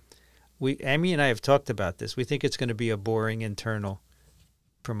decision? Amy and I have talked about this. We think it's going to be a boring internal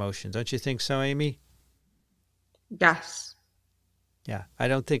promotion. Don't you think so, Amy? Yes. Yeah, I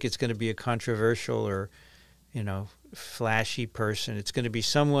don't think it's going to be a controversial or, flashy person. It's going to be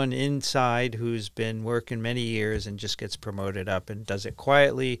someone inside who's been working many years and just gets promoted up and does it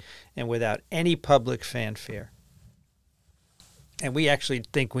quietly and without any public fanfare. And we actually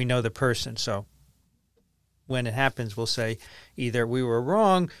think we know the person, so when it happens, we'll say either we were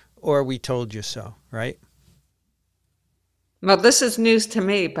wrong or we told you so, right? Well, this is news to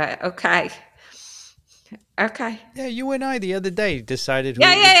me, but okay. Okay. Yeah, you and I the other day decided who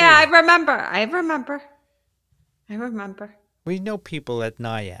Yeah, it yeah, would yeah. I be. remember. I remember. I remember. We know people at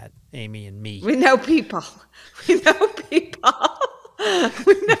NIAD, Amy and me. We know people. We know people.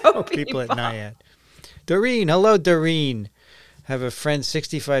 We know People at people. NIAD. Doreen, hello, Doreen. Have a friend,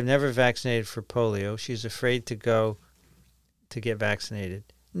 65, never vaccinated for polio. She's afraid to go to get vaccinated.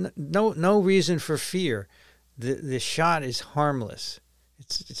 No reason for fear. The shot is harmless.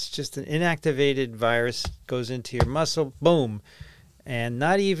 It's just an inactivated virus, goes into your muscle, boom, and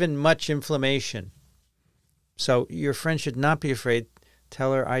not even much inflammation. So your friend should not be afraid.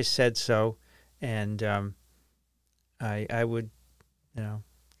 Tell her I said so, and I would,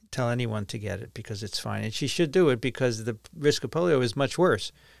 tell anyone to get it because it's fine. And she should do it because the risk of polio is much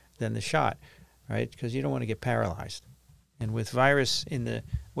worse than the shot, right? Because you don't want to get paralyzed. And with virus in the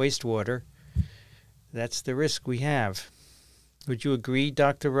wastewater, that's the risk we have. Would you agree,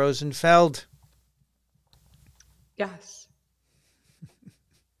 Dr. Rosenfeld? Yes.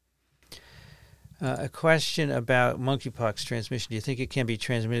 A question about monkeypox transmission. Do you think it can be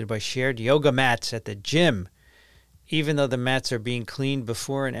transmitted by shared yoga mats at the gym, even though the mats are being cleaned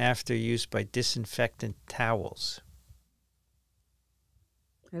before and after use by disinfectant towels?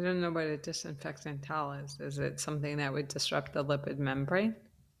 I don't know what a disinfectant towel is. Is it something that would disrupt the lipid membrane?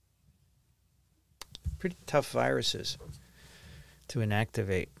 Pretty tough viruses to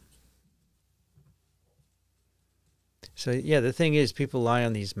inactivate. So, yeah, the thing is, people lie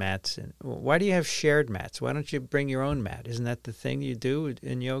on these mats. And why do you have shared mats? Why don't you bring your own mat? Isn't that the thing you do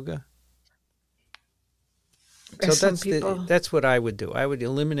in yoga? So that's what I would do. I would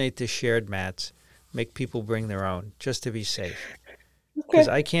eliminate the shared mats, make people bring their own, just to be safe. Because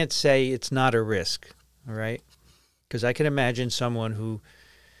I can't say it's not a risk, all right? Because I can imagine someone who,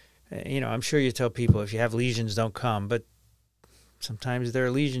 I'm sure you tell people if you have lesions, don't come, but sometimes there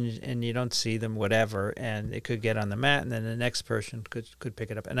are lesions and you don't see them, whatever, and it could get on the mat, and then the next person could pick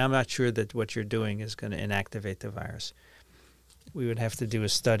it up. And I'm not sure that what you're doing is going to inactivate the virus. We would have to do a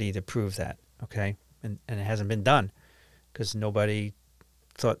study to prove that, okay? And it hasn't been done because nobody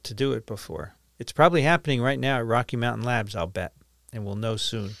thought to do it before. It's probably happening right now at Rocky Mountain Labs, I'll bet, and we'll know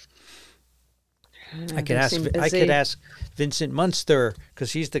soon. I could ask Vincent Munster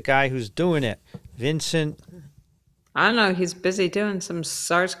because he's the guy who's doing it. Vincent. I don't know. He's busy doing some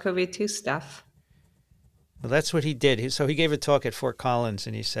SARS-CoV-2 stuff. Well, that's what he did. So he gave a talk at Fort Collins,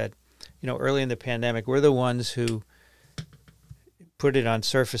 and he said, early in the pandemic, we're the ones who put it on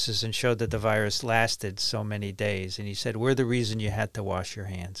surfaces and showed that the virus lasted so many days. And he said, we're the reason you had to wash your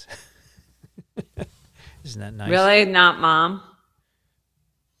hands. Isn't that nice? Really? Not Mom?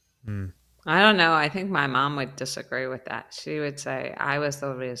 Hmm. I don't know. I think my mom would disagree with that. She would say, I was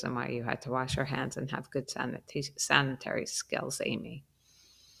the reason why you had to wash your hands and have good sanitary skills, Amy.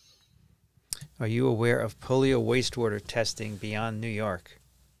 Are you aware of polio wastewater testing beyond New York?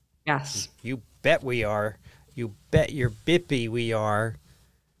 Yes. You bet we are. You bet your bippy we are.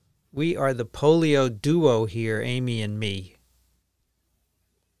 We are the polio duo here, Amy and me.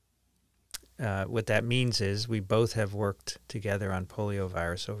 What that means is we both have worked together on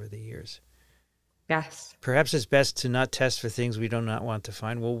poliovirus over the years. Yes. Perhaps it's best to not test for things we do not want to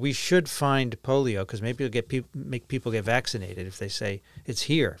find. Well, we should find polio because maybe it'll make people get vaccinated if they say it's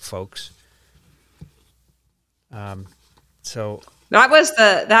here, folks. So perhaps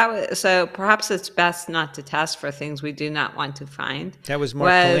it's best not to test for things we do not want to find. That was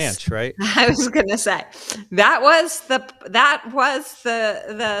Mark Palanch, right? I was going to say that was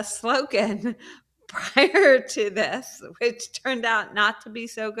the slogan prior to this, which turned out not to be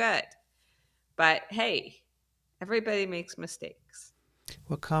so good. But hey, everybody makes mistakes.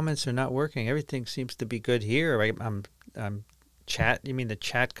 What comments are not working? Everything seems to be good here. I'm chat. You mean the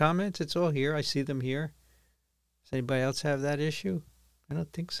chat comments? It's all here. I see them here. Does anybody else have that issue? I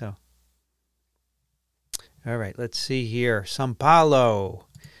don't think so. All right, let's see here. São Paulo.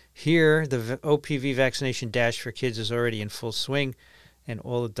 Here, the OPV vaccination dash for kids is already in full swing, and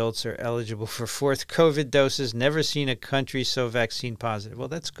all adults are eligible for fourth COVID doses. Never seen a country so vaccine positive. Well,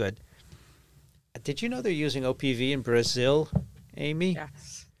 that's good. Did you know they're using OPV in Brazil, Amy?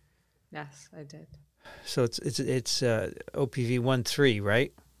 Yes. Yes, I did. So it's OPV 1.3,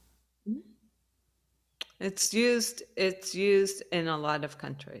 right? It's used. It's used in a lot of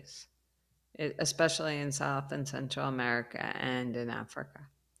countries, especially in South and Central America and in Africa.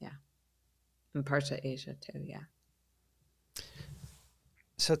 Yeah, and parts of Asia too. Yeah.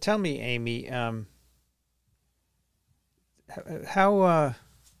 So tell me, Amy, how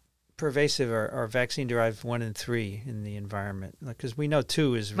pervasive are vaccine-derived 1 and 3 in the environment? Because we know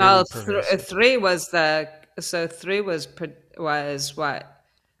 2 is really Well, pervasive. three was the so three was what?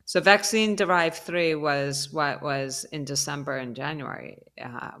 So vaccine derived three was what was in December and January.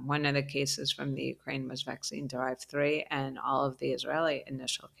 One of the cases from the Ukraine was vaccine derived three, and all of the Israeli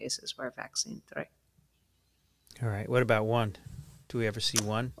initial cases were vaccine three. All right. What about 1? Do we ever see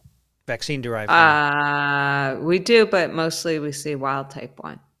 1? Vaccine-derived 1. We do, but mostly we see wild type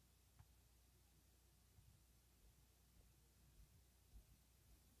one.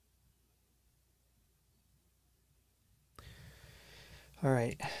 All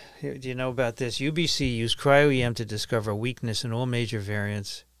right. Here, do you know about this? UBC used cryo-EM to discover weakness in all major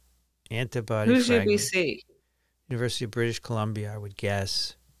variants. Antibody Who's fragment. UBC? University of British Columbia, I would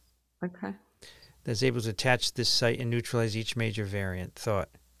guess. Okay. That's able to attach this site and neutralize each major variant. Thought.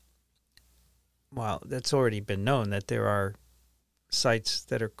 Well, that's already been known that there are sites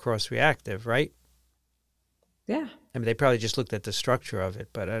that are cross-reactive, right? Yeah. I mean, they probably just looked at the structure of it,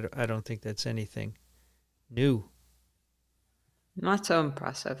 but I don't think that's anything new. Not so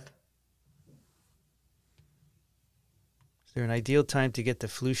impressive. Is there an ideal time to get the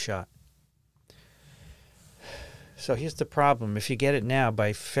flu shot? So here's the problem. If you get it now,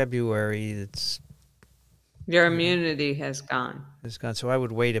 by February, your immunity has gone. It's gone. So I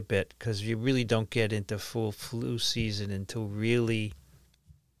would wait a bit because you really don't get into full flu season until really,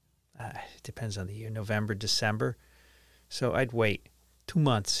 it depends on the year, November, December. So I'd wait 2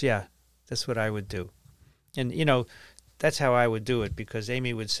 months. Yeah, that's what I would do. And, that's how I would do it because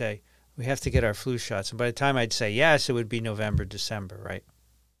Amy would say, we have to get our flu shots. And by the time I'd say yes, it would be November, December, right?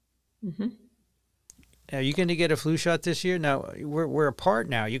 Mm-hmm. Are you going to get a flu shot this year? No, we're apart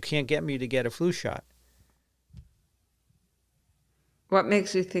now. You can't get me to get a flu shot. What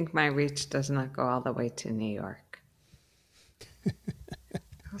makes you think my reach does not go all the way to New York?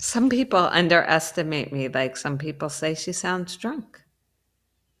 Some people underestimate me. Like some people say she sounds drunk.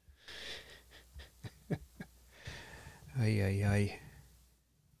 Ay, ay, ay.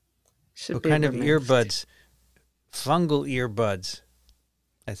 Should What be kind of removed. earbuds? Fungal earbuds.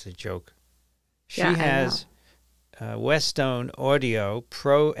 That's a joke. She Yeah, has Westone Audio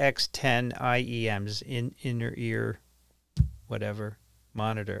Pro X10 IEMs in inner ear, whatever,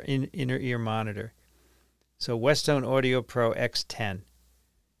 monitor, inner ear monitor. So Westone Audio Pro X10.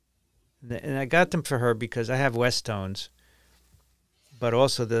 And I got them for her because I have Westones, but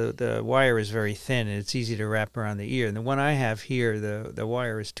also the wire is very thin and it's easy to wrap around the ear. And the one I have here, the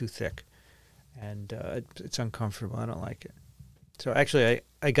wire is too thick, and it's uncomfortable. I don't like it. So actually,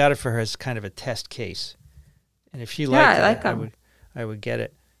 I got it for her as kind of a test case, and if she liked it, I would get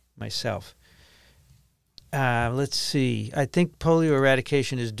it myself. Let's see. I think polio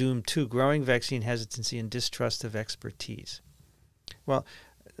eradication is doomed too. Growing vaccine hesitancy and distrust of expertise. Well,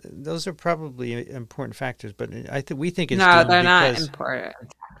 those are probably important factors, but we think it's no, doomed they're not because important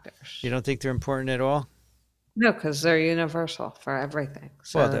factors. You don't think they're important at all? No, because they're universal for everything.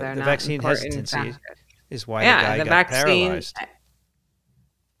 So well, they're the not vaccine important hesitancy factors. is why the guy got vaccine, paralyzed.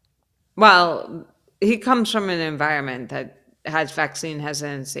 Well, he comes from an environment that has vaccine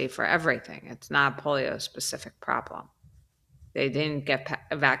hesitancy for everything. It's not a polio-specific problem. They didn't get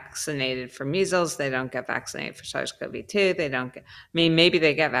vaccinated for measles. They don't get vaccinated for SARS-CoV-2. They don't get, maybe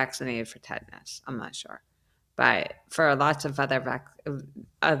they get vaccinated for tetanus. I'm not sure. But for lots of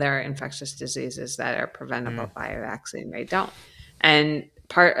other infectious diseases that are preventable by a vaccine, they don't. And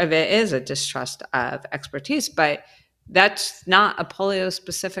part of it is a distrust of expertise, but that's not a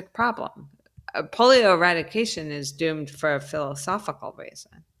polio-specific problem. Polio eradication is doomed for a philosophical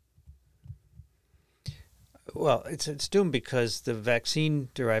reason. Well, it's doomed because the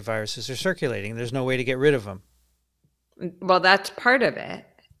vaccine-derived viruses are circulating. There's no way to get rid of them. Well, that's part of it.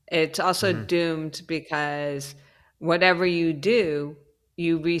 It's also doomed because whatever you do,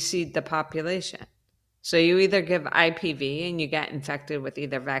 you reseed the population. So you either give IPV and you get infected with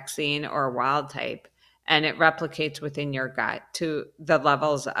either vaccine or wild type, and it replicates within your gut to the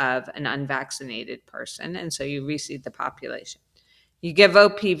levels of an unvaccinated person. And so you reseed the population. You give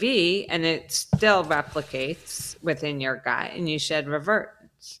OPV and it still replicates within your gut and you shed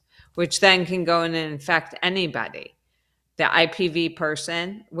revertants, which then can go in and infect anybody. The IPV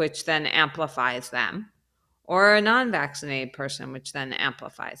person, which then amplifies them, or a non-vaccinated person, which then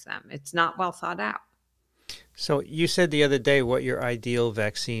amplifies them. It's not well thought out. So you said the other day what your ideal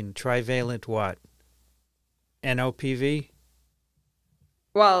vaccine, trivalent what? NOPV?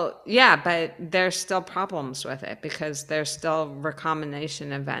 Well, yeah, but there's still problems with it because there's still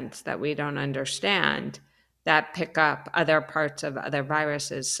recombination events that we don't understand that pick up other parts of other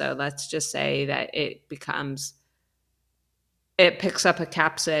viruses. So let's just say that it picks up a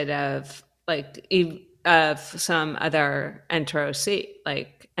capsid of of some other entero C,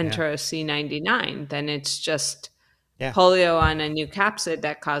 like Yeah. entero C99, then it's just Yeah. polio on a new capsid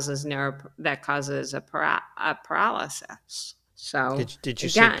that causes a paralysis. So Did you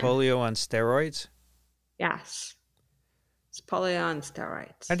say again, polio on steroids? yes, it's polio on I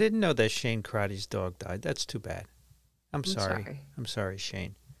steroids. didn't know that Shane Crotty's dog died. That's too bad. I'm I'm sorry. sorry. I'm sorry,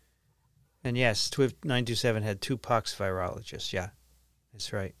 Shane. And yes, TWIV 927 had 2 pox virologists. Yeah,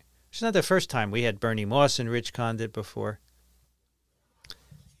 that's right. It's not the first time. We had Bernie Moss and Rich Condit before.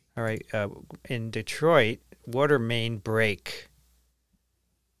 All right. In Detroit, water main break.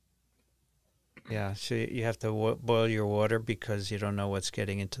 Yeah, so you have to boil your water because you don't know what's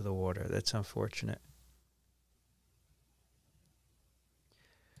getting into the water. That's unfortunate.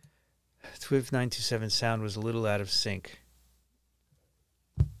 TWIV 927 sound was a little out of sync.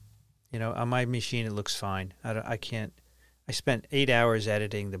 You know, on my machine it looks fine. I can't. I spent 8 hours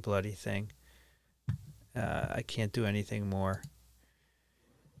editing the bloody thing. I can't do anything more.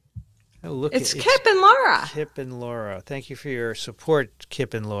 Oh, look, It's Kip and Laura. Kip and Laura. Thank you for your support,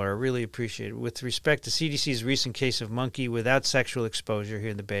 Kip and Laura. Really appreciate it. With respect to CDC's recent case of monkey without sexual exposure here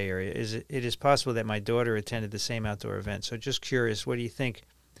in the Bay Area, it is possible that my daughter attended the same outdoor event. So just curious, what do you think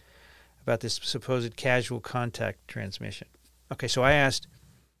about this supposed casual contact transmission? Okay, so I asked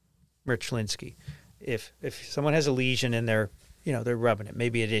Merchlinsky if someone has a lesion and they're rubbing it,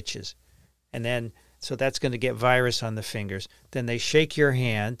 maybe it itches, and then so that's going to get virus on the fingers. Then they shake your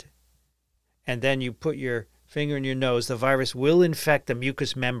hand, and then you put your finger in your nose. The virus will infect the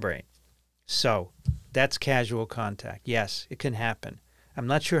mucous membrane. So that's casual contact. Yes, it can happen. I'm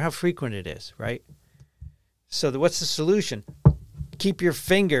not sure how frequent it is, right? So what's the solution? Keep your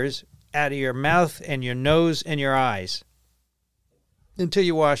fingers out of your mouth and your nose and your eyes until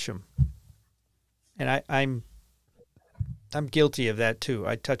you wash them. And I'm guilty of that too.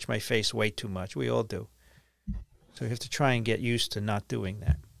 I touch my face way too much. We all do. So you have to try and get used to not doing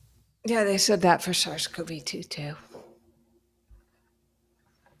that. Yeah, they said that for SARS-CoV-2 too.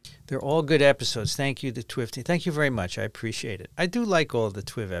 They're all good episodes. Thank you, the TWIV team. Thank you very much. I appreciate it. I do like all the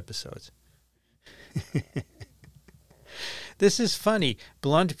TWIV episodes. This is funny.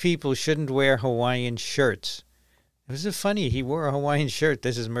 Blunt people shouldn't wear Hawaiian shirts. This is funny. He wore a Hawaiian shirt.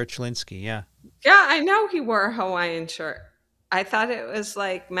 This is Merchlinsky, yeah. Yeah, I know he wore a Hawaiian shirt. I thought it was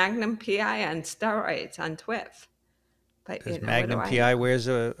like Magnum PI on steroids on TWIV. But Does what Magnum do I PI know? wears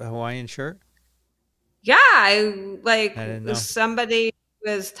a Hawaiian shirt? Yeah, I didn't know. somebody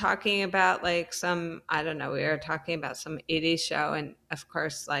was talking about like I don't know, we were talking about some 80s show, and of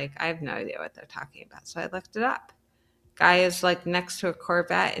course, like I have no idea what they're talking about. So I looked it up. Guy is like next to a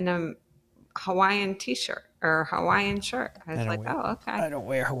Corvette in a Hawaiian t-shirt or Hawaiian shirt. I was like, oh, okay. I don't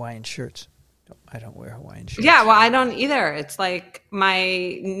wear Hawaiian shirts. I don't wear Hawaiian shirts. Yeah, well, I don't either. It's like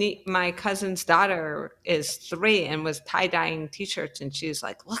my cousin's daughter is 3 and was tie-dyeing t-shirts, and she's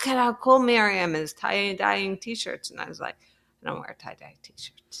like, look at how cool Miriam is tie-dyeing t-shirts. And I was like, I don't wear tie-dye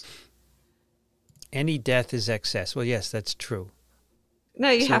t-shirts. Any death is excess. Well, yes, that's true. No,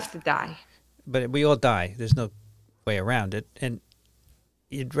 you have to die. But we all die. There's no way around it. And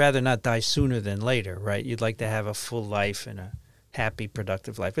you'd rather not die sooner than later, right? You'd like to have a full life and a happy,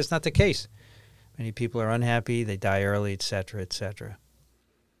 productive life. It's not the case. Many people are unhappy. They die early, etc., etc.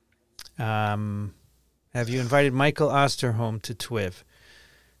 Have you invited Michael Osterholm to TWIV?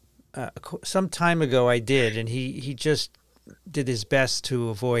 Some time ago I did, and he just did his best to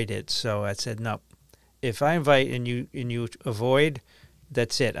avoid it. So I said, no, if I invite and you avoid,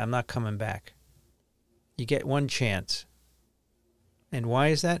 that's it. I'm not coming back. You get one chance. And why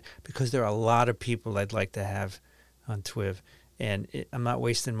is that? Because there are a lot of people I'd like to have on TWIV, and I'm not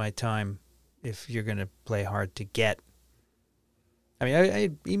wasting my time if you're going to play hard to get. I mean, I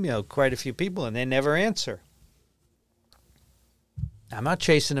emailed quite a few people, and they never answer. I'm not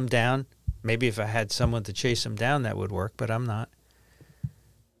chasing them down. Maybe if I had someone to chase them down, that would work, but I'm not.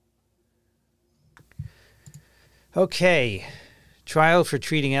 Okay. Trial for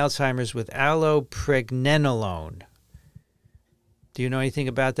treating Alzheimer's with allopregnanolone. Do you know anything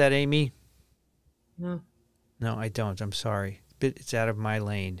about that, Amy? No. No, I don't. I'm sorry. It's out of my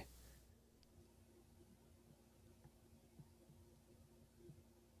lane.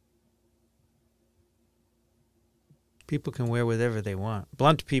 People can wear whatever they want.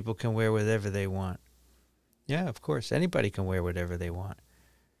 Blunt people can wear whatever they want. Yeah, of course. Anybody can wear whatever they want.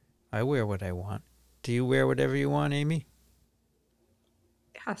 I wear what I want. Do you wear whatever you want, Amy?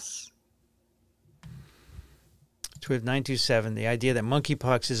 Yes. Twiv 927, the idea that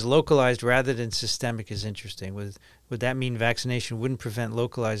monkeypox is localized rather than systemic is interesting. Would that mean vaccination wouldn't prevent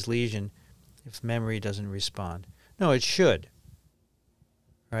localized lesion if memory doesn't respond? No, it should,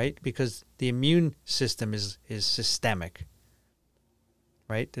 right? Because the immune system is systemic,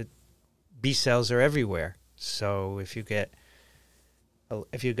 right? The B cells are everywhere. So if you get a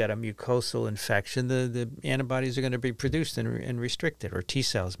mucosal infection, the antibodies are going to be produced and restricted, or T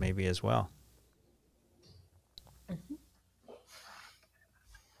cells maybe as well.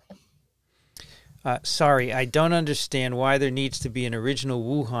 Sorry, I don't understand why there needs to be an original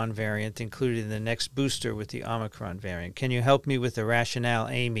Wuhan variant included in the next booster with the Omicron variant. Can you help me with the rationale,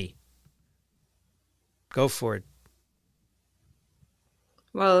 Amy? Go for it.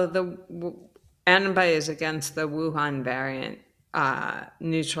 Well, the antibodies against the Wuhan variant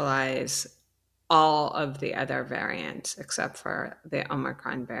neutralize all of the other variants except for the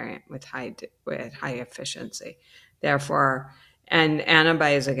Omicron variant with high efficiency. Therefore, and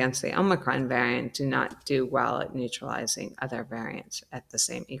antibodies against the Omicron variant do not do well at neutralizing other variants at the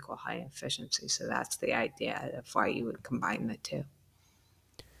same equal high efficiency. So that's the idea of why you would combine the two.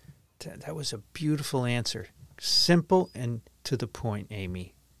 That was a beautiful answer. Simple and to the point,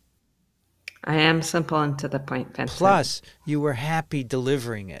 Amy. I am simple and to the point, Vincent. Plus, you were happy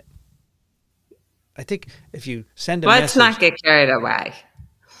delivering it. I think if you send a message... Let's not get carried away.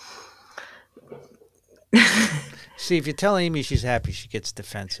 See, if you tell Amy she's happy, she gets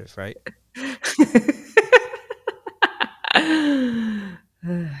defensive, right?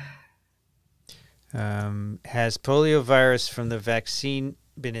 Has poliovirus from the vaccine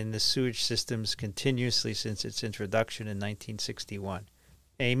been in the sewage systems continuously since its introduction in 1961?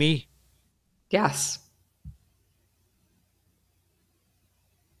 Amy? Yes.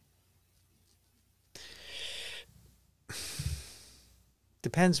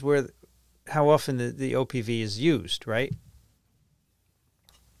 Depends how often the OPV is used, right?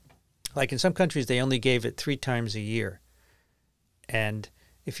 Like in some countries, they only gave it 3 times a year. And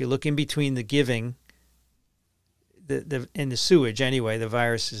if you look in between the giving, in the sewage anyway, the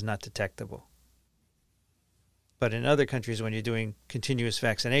virus is not detectable. But in other countries, when you're doing continuous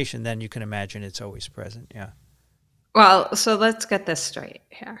vaccination, then you can imagine it's always present, yeah. Well, so let's get this straight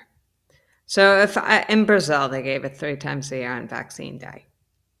here. So in Brazil, they gave it 3 times a year on vaccine day,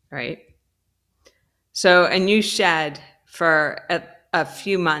 right? So, and you shed for a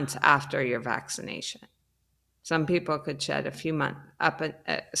few months after your vaccination. Some people could shed a few months,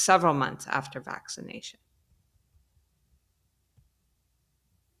 several months after vaccination.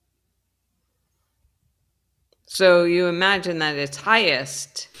 So you imagine that it's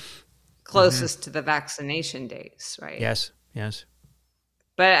highest closest to the vaccination days, right? Yes, yes.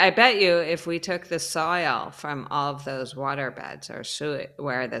 But I bet you if we took the soil from all of those water beds or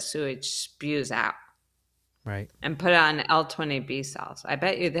where the sewage spews out, right, and put it on L20B cells, I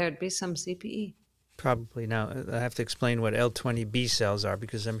bet you there'd be some CPE. Probably. Now, I have to explain what L20B cells are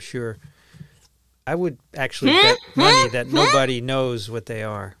because I'm sure I would actually bet money that nobody knows what they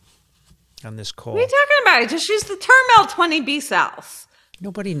are on this call. What are you talking about? I just used the term L20B cells.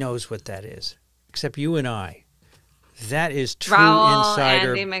 Nobody knows what that is except you and I. That is true Raoul,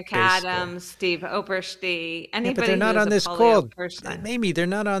 insider Andy McAdams, Steve Oberste, anybody yeah, but they're not who's on this a polio call. person. Amy, they're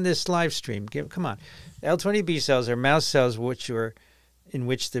not on this live stream. Come on. L20B cells are mouse cells in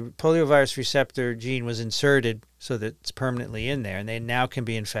which the poliovirus receptor gene was inserted so that it's permanently in there, and they now can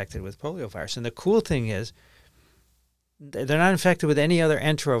be infected with poliovirus. And the cool thing is they're not infected with any other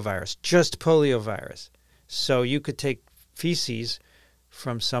enterovirus, just poliovirus. So you could take feces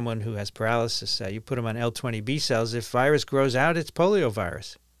from someone who has paralysis, you put them on L20B cells. If virus grows out, it's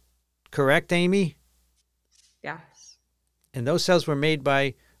poliovirus. Correct, Amy? Yes. And those cells were made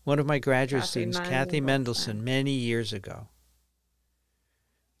by one of my graduate students, Kathy Mendelson, many years ago.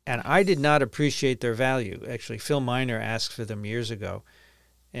 And I did not appreciate their value. Actually, Phil Miner asked for them years ago,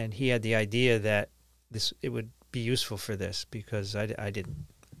 and he had the idea that it would be useful for this because I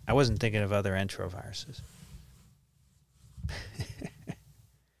wasn't thinking of other enteroviruses.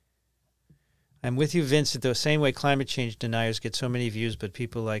 I'm with you, Vincent, the same way climate change deniers get so many views, but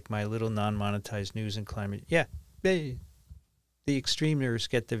people like my little non-monetized news and climate. Yeah, the extremers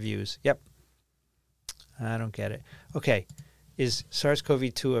get the views. Yep. I don't get it. Okay. Is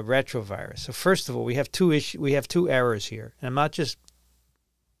SARS-CoV-2 a retrovirus? So first of all, we have two errors here. And I'm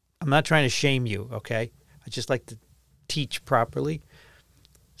not trying to shame you, okay? I just like to teach properly.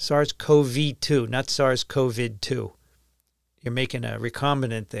 SARS-CoV-2, not SARS-CoV-2. You're making a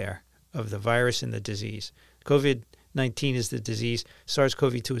recombinant there of the virus and the disease. COVID COVID-19 is the disease.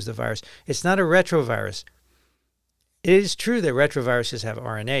 SARS-CoV-2 is the virus. It's not a retrovirus. It is true that retroviruses have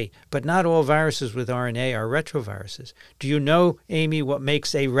RNA, but not all viruses with RNA are retroviruses. Do you know, Amy, what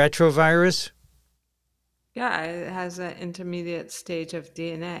makes a retrovirus? Yeah, it has an intermediate stage of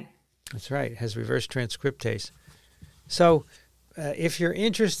DNA. That's right. It has reverse transcriptase. So if you're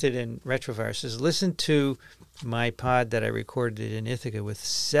interested in retroviruses, listen to my pod that I recorded in Ithaca with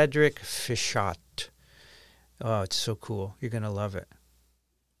Cedric Fichot. Oh, it's so cool. You're going to love it.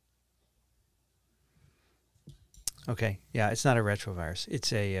 Okay, yeah, it's not a retrovirus.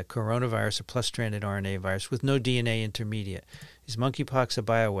 It's a coronavirus, a plus-stranded RNA virus with no DNA intermediate. Is monkeypox a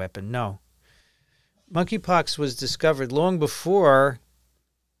bioweapon? No. Monkeypox was discovered long before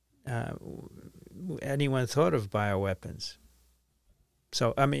anyone thought of bioweapons.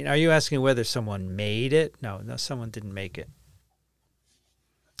 So, I mean, are you asking whether someone made it? No, someone didn't make it.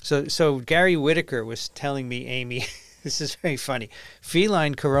 So Gary Whitaker was telling me, Amy, this is very funny.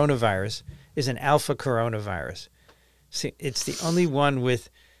 Feline coronavirus is an alpha coronavirus. See, it's the only one with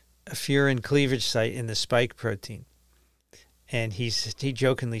a furin cleavage site in the spike protein. And he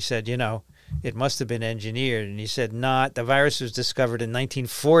jokingly said, you know, it must have been engineered. And he said, not. The virus was discovered in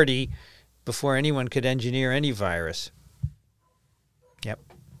 1940 before anyone could engineer any virus. Yep.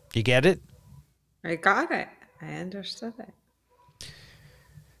 You get it? I got it. I understood it.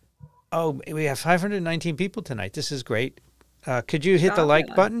 Oh, we have 519 people tonight. This is great. Could you hit the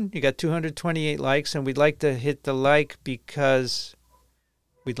like button? You got 228 likes, and we'd like to hit the like because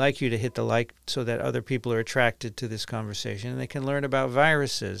we'd like you to hit the like so that other people are attracted to this conversation and they can learn about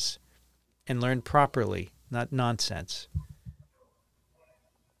viruses and learn properly, not nonsense.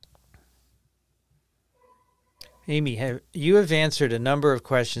 Amy, you have answered a number of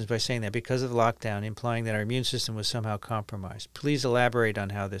questions by saying that because of lockdown, implying that our immune system was somehow compromised. Please elaborate on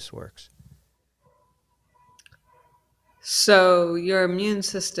how this works. So your immune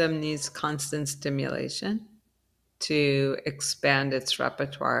system needs constant stimulation to expand its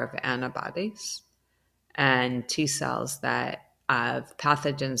repertoire of antibodies and T cells that have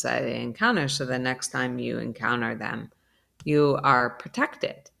pathogens that it encounters. So the next time you encounter them, you are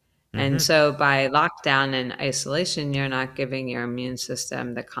protected. Mm-hmm. And so by lockdown and isolation, you're not giving your immune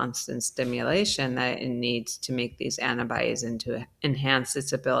system the constant stimulation that it needs to make these antibodies and to enhance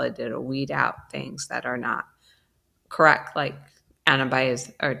its ability to weed out things that are not correct, like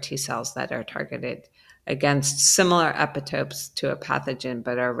antibodies or T cells that are targeted against similar epitopes to a pathogen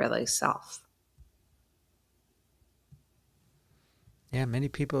but are really self. Yeah, many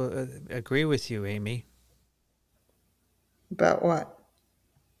people agree with you, Amy. About what?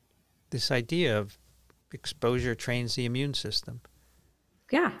 This idea of exposure trains the immune system.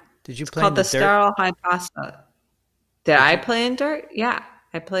 Yeah. Did you it's play called in the the dirt? sterile hypothesis. Did I play in dirt? Yeah,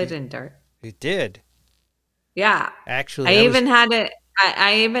 I played in dirt. You did? Yeah. Actually, I even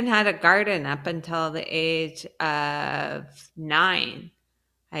had a garden up until the age of 9.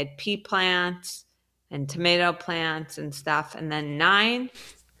 I had pea plants and tomato plants and stuff. And then 9,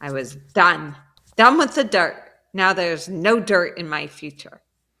 I was done with the dirt. Now there's no dirt in my future.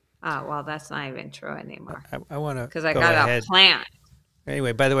 Well, that's not even true anymore. I want to because I got a plant.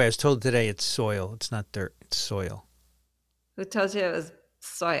 Anyway, by the way, I was told today it's soil. It's not dirt. It's soil. Who told you it was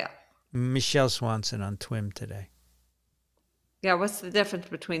soil? Michelle Swanson on TWIM today. Yeah, what's the difference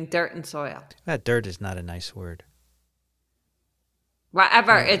between dirt and soil? That dirt is not a nice word.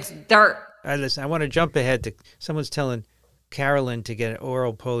 Whatever, it's dirt. Listen, I want to jump ahead to someone's telling Carolyn to get an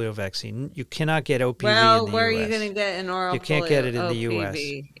oral polio vaccine. You cannot get OPV in the U.S. Well, where are you going to get an oral polio? You can't get it in the U.S.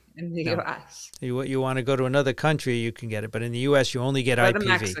 In the U.S. You want to go to another country, you can get it. But in the U.S., you only get IPV. Go to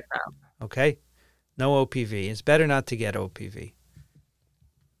Mexico. Okay? No OPV. It's better not to get OPV.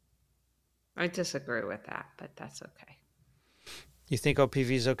 I disagree with that, but that's okay. You think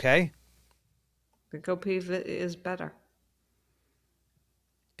OPV is okay? I think OPV is better.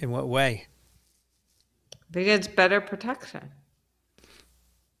 In what way? I think it's better protection.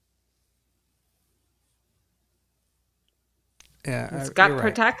 Yeah, it's gut right.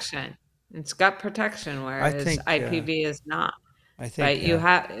 protection. It's gut protection, whereas IPV is not. I think, but you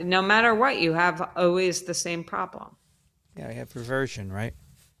have, no matter what, you have always the same problem. Yeah, I have reversion, right?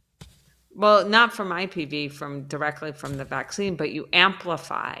 Well, not from IPV, directly from the vaccine, but you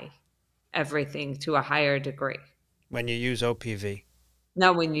amplify everything to a higher degree. When you use OPV?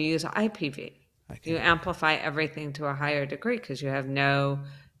 No, when you use IPV. Okay. You amplify everything to a higher degree because you have no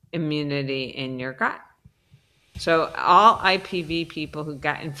immunity in your gut. So all IPV people who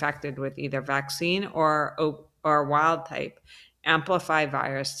got infected with either vaccine or wild type amplify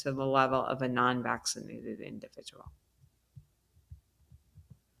virus to the level of a non-vaccinated individual.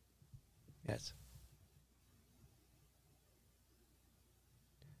 Yes.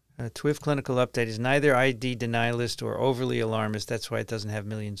 TWIV clinical update is neither ID denialist or overly alarmist. That's why it doesn't have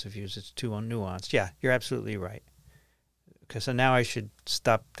millions of views. It's too nuanced. Yeah, you're absolutely right. Okay, so now I should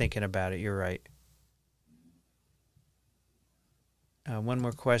stop thinking about it. You're right. One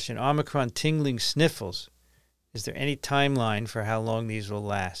more question. Omicron tingling sniffles. Is there any timeline for how long these will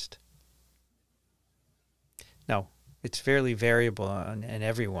last? No, it's fairly variable in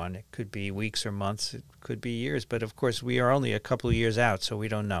everyone. It could be weeks or months. It could be years. But, of course, we are only a couple of years out, so we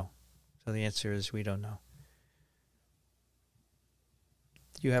don't know. So the answer is we don't know.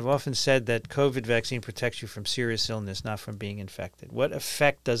 You have often said that COVID vaccine protects you from serious illness, not from being infected. What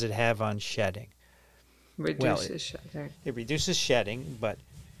effect does it have on shedding? Reduces shedding. It reduces shedding, but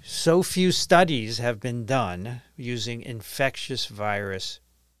so few studies have been done using infectious virus,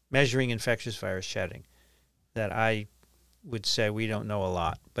 measuring infectious virus shedding, that I would say we don't know a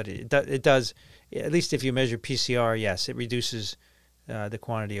lot. But it does, at least if you measure PCR, yes, it reduces the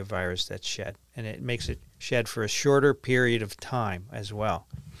quantity of virus that's shed, and it makes it shed for a shorter period of time as well.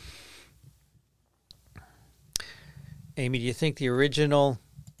 Amy, do you think the original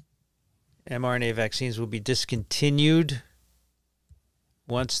mRNA vaccines will be discontinued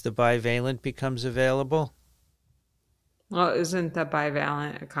once the bivalent becomes available? Well, isn't the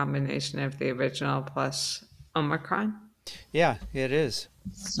bivalent a combination of the original plus Omicron? Yeah, it is.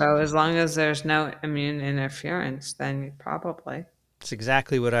 So as long as there's no immune interference, then probably. It's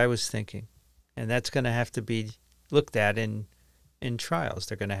exactly what I was thinking. And that's going to have to be looked at in trials.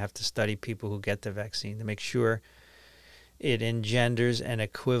 They're going to have to study people who get the vaccine to make sure it engenders an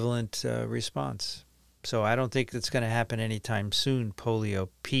equivalent response. So I don't think it's going to happen anytime soon, Polio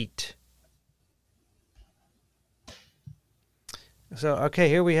Pete. So, okay,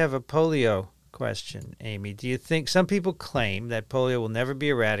 here we have a polio question, Amy. Do you think some people claim that polio will never be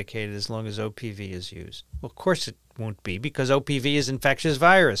eradicated as long as OPV is used? Well, of course it won't be, because OPV is infectious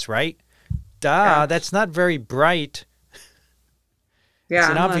virus, right? Yeah. That's not very bright. Yeah, it's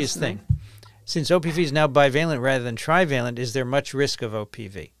an I'm obvious listening. thing. Since OPV is now bivalent rather than trivalent, is there much risk of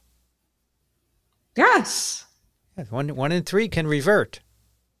OPV? Yes. Yeah, one in three can revert.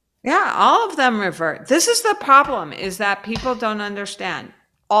 Yeah, all of them revert. This is the problem, is that people don't understand.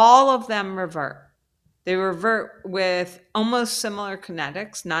 All of them revert. They revert with almost similar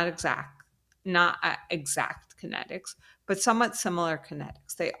kinetics, not exact kinetics, but somewhat similar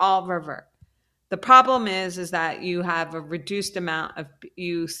kinetics. They all revert. The problem is that you have a reduced amount of,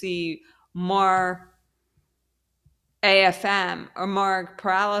 you see more AFM or more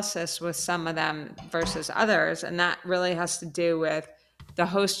paralysis with some of them versus others, and that really has to do with the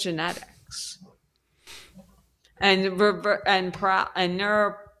host genetics. And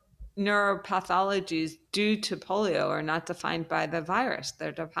neuropathologies due to polio are not defined by the virus.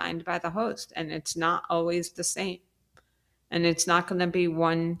 They're defined by the host, and it's not always the same. And it's not going to be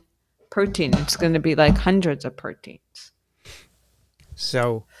one protein. It's going to be like hundreds of proteins.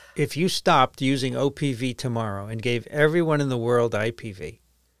 So if you stopped using OPV tomorrow and gave everyone in the world IPV,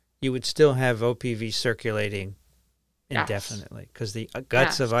 you would still have OPV circulating indefinitely, because the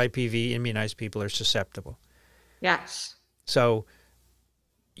guts of IPV immunized people are susceptible. Yes. So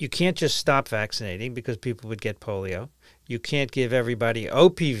you can't just stop vaccinating because people would get polio. You can't give everybody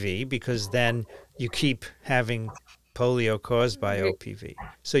OPV because then you keep having polio caused by OPV.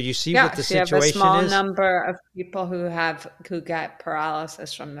 So you see what the situation is? You have a small number of people who get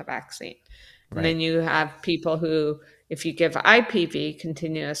paralysis from the vaccine. And Right. then you have people who, if you give IPV,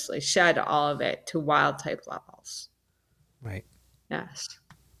 continuously shed all of it to wild type levels. Right. Yes.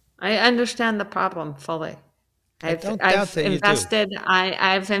 I understand the problem fully. I've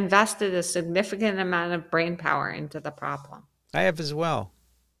invested a significant amount of brain power into the problem. I have as well.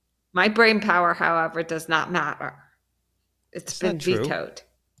 My brain power, however, does not matter. It's been vetoed.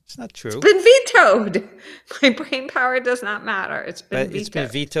 It's not true. It's been vetoed. My brain power does not matter. It's been vetoed. It's been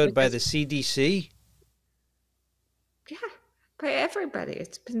vetoed by the CDC? Yeah, by everybody.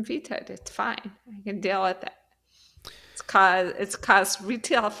 It's been vetoed. It's fine. I can deal with it. It's caused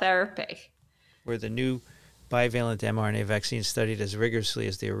retail therapy. Were the new bivalent mRNA vaccines studied as rigorously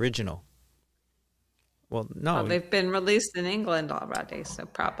as the original? Well, no. Well, they've been released in England already, so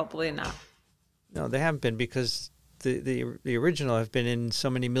probably not. No, they haven't been, because the original have been in so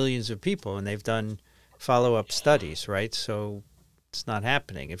many millions of people, and they've done follow-up studies, right? So it's not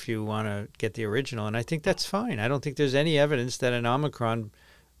happening if you want to get the original, and I think that's fine. I don't think there's any evidence that an Omicron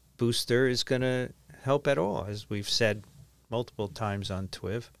booster is going to help at all, as we've said multiple times on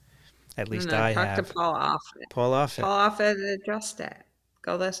TWIV. At least I have. Talk to Paul Offit. Paul Offit. Paul Offit addressed it.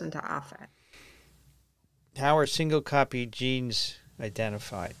 Go listen to Offit. How are single copy genes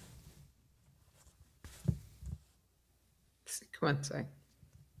identified? Sequencing.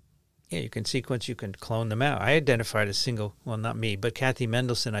 Yeah, you can sequence, you can clone them out. I identified a single, well, not me, but Kathy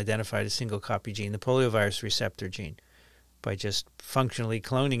Mendelson identified a single copy gene, the poliovirus receptor gene, by just functionally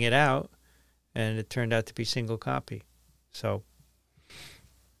cloning it out, and it turned out to be single copy. So,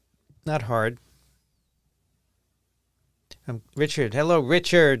 not hard. Richard. Hello,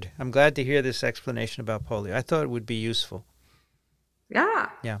 Richard. I'm glad to hear this explanation about polio. I thought it would be useful. Yeah.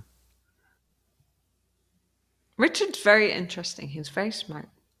 Yeah. Richard's very interesting. He's very smart.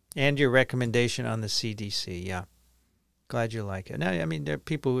 And your recommendation on the CDC. Yeah. Glad you like it. Now, I mean, there are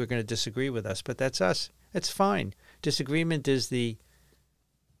people who are going to disagree with us, but that's us. It's fine. Disagreement is the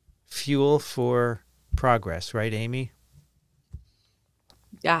fuel for progress, right, Amy?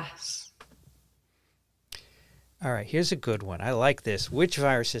 Yes. All right, here's a good one. I like this. Which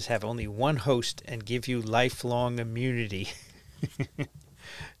viruses have only one host and give you lifelong immunity?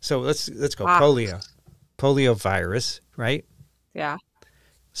 So let's go. Polio. Poliovirus, right? Yeah.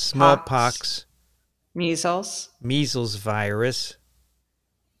 Smallpox. Measles. Measles virus.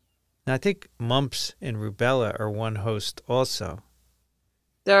 Now, I think mumps and rubella are one host also.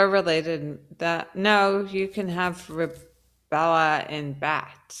 They're related. No, you can have rubella in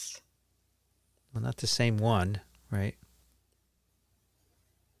bats. Well, not the same one, right?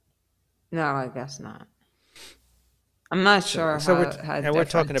 No, I guess not. I'm not sure we're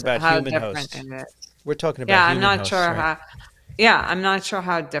talking about human hosts. We're talking about I'm human not hosts, sure right? I'm not sure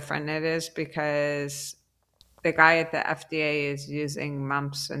how different it is because the guy at the FDA is using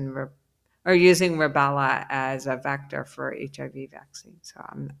mumps or using rubella as a vector for HIV vaccine. So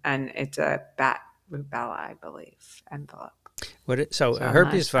and it's a bat rubella, I believe, envelope. So a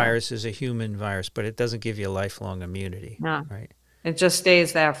herpes virus is a human virus, but it doesn't give you lifelong immunity. No. Right? It just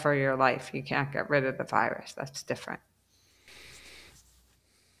stays there for your life. You can't get rid of the virus. That's different.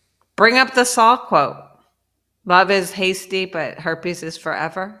 Bring up the Saul quote. Love is hasty, but herpes is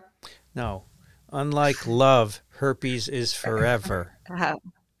forever. No. Unlike love, herpes is forever.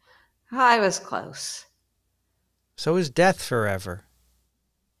 I was close. So is death forever.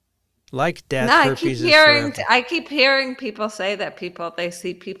 Like death, no, herpes is forever. I keep hearing people say that they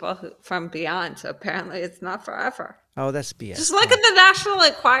see people from beyond. So apparently it's not forever. Oh, that's BS. Just look at the National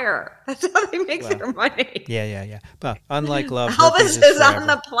Enquirer. That's how they make their money. Yeah. But unlike love, Elvis is on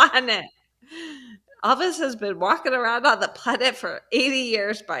the planet. Elvis has been walking around on the planet for 80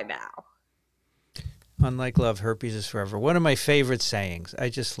 years by now. Unlike love, herpes is forever. One of my favorite sayings. I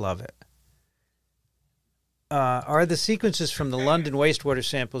just love it. Are the sequences from the London wastewater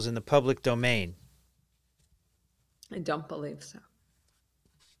samples in the public domain? I don't believe so.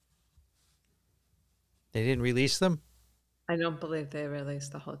 They didn't release them? I don't believe they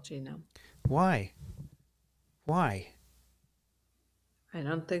released the whole genome. Why? Why? I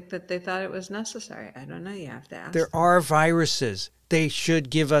don't think that they thought it was necessary. I don't know. You have to ask. There are viruses. They should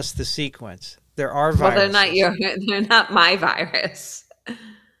give us the sequence. There are viruses. Well, they're not my virus.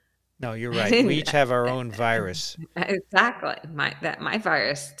 No, you're right. We each have our own virus. Exactly. My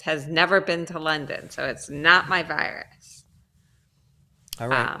virus has never been to London, so it's not my virus. All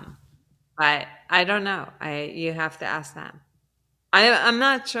right. But I don't know. You have to ask them. I'm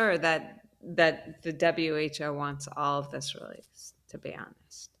not sure that the WHO wants all of this released, to be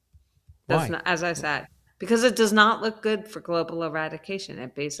honest. Why? As I said, because it does not look good for global eradication.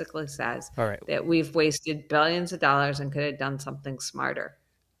 It basically says that we've wasted billions of dollars and could have done something smarter.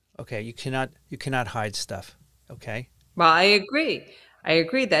 Okay, you cannot hide stuff. Okay. Well, I agree. I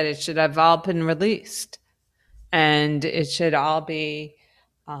agree that it should have all been released, and it should all be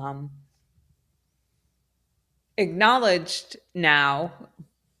acknowledged now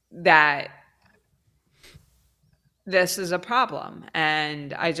that this is a problem.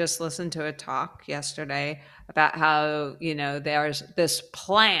 And I just listened to a talk yesterday about how, there's this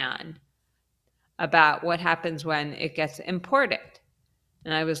plan about what happens when it gets imported.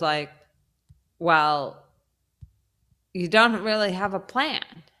 And I was like, well, you don't really have a plan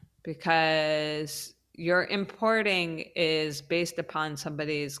because your importing is based upon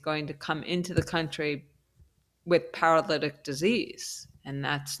somebody's going to come into the country with paralytic disease, and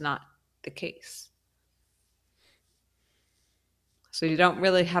that's not the case. So you don't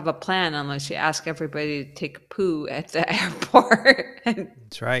really have a plan unless you ask everybody to take a poo at the airport.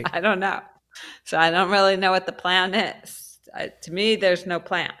 That's right. I don't know. So I don't really know what the plan is. To me, there's no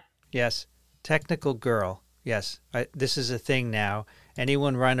plan. Yes. Technical girl. Yes. This is a thing now.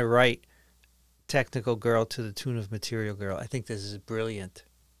 Anyone run a right technical girl to the tune of material girl. I think this is brilliant.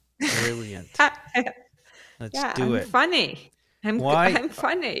 Brilliant. Let's do it. I'm funny. I'm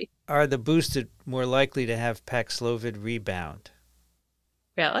funny. Are the boosted more likely to have Paxlovid rebound?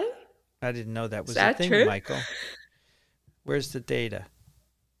 Really? I didn't know that was a thing, true? Michael. Where's the data?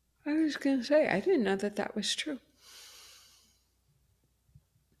 I was going to say, I didn't know that that was true.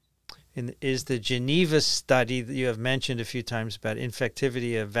 And is the Geneva study that you have mentioned a few times about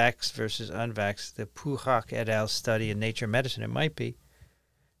infectivity of vax versus unvax, the Puchach et al. Study in Nature Medicine? It might be.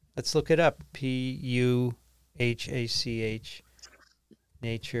 Let's look it up. Puhach,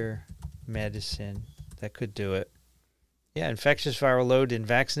 Nature Medicine. That could do it. Yeah, infectious viral load in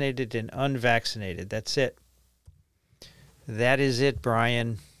vaccinated and unvaccinated. That's it. That is it,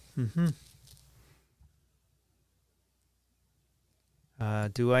 Brian.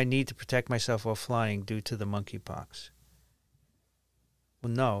 Do I need to protect myself while flying due to the monkeypox?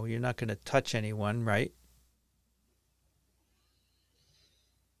 Well, no, you're not going to touch anyone, right?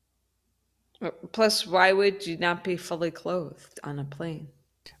 Plus, why would you not be fully clothed on a plane?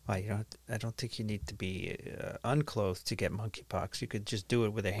 Well, I don't think you need to be unclothed to get monkeypox. You could just do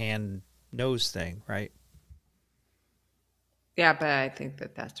it with a hand nose thing, right? Yeah, but I think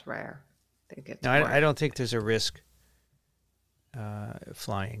that that's rare. I think it's No, I don't think there's a risk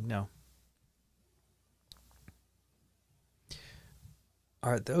flying. No.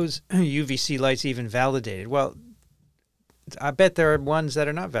 Are those UVC lights even validated? Well, I bet there are ones that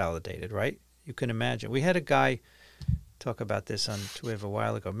are not validated, right? You can imagine. We had a guy talk about this on Twitter a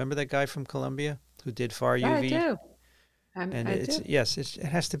while ago. Remember that guy from Colombia who did far UV? I do. I do. Yes, it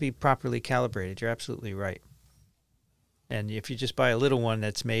has to be properly calibrated. You're absolutely right. And if you just buy a little one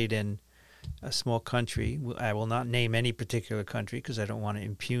that's made in a small country, I will not name any particular country because I don't want to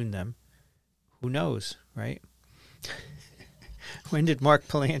impugn them. Who knows, right? When did Mark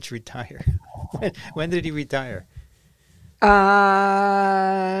Palanche retire? When did he retire?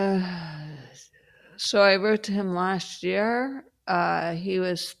 So I wrote to him last year.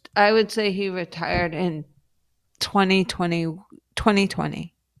 I would say he retired in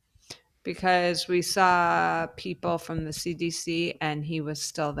 2020 because we saw people from the CDC and he was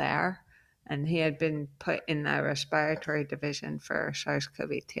still there and he had been put in the respiratory division for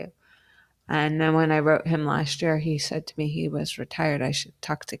SARS-CoV-2. And then when I wrote him last year, he said to me he was retired. I should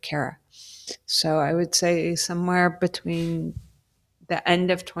talk to Kara. So I would say somewhere between the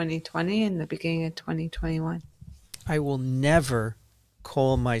end of 2020 and the beginning of 2021. I will never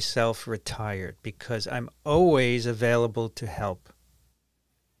call myself retired because I'm always available to help.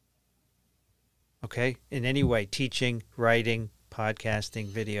 Okay? In any way, teaching, writing, podcasting,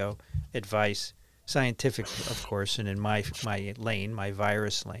 video, advice, scientific, of course, and in my lane, my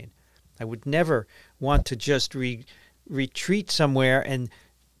virus lane. I would never want to just retreat somewhere and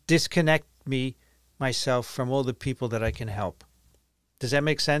disconnect myself from all the people that I can help. Does that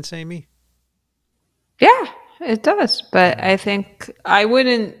make sense, Amy? Yeah, it does. But I think I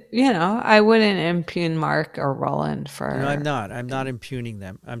wouldn't impugn Mark or Roland for... No, I'm not. I'm not impugning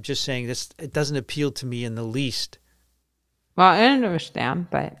them. I'm just saying it doesn't appeal to me in the least. Well, I understand,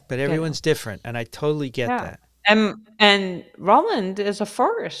 but everyone's different, and I totally get that. And Roland is a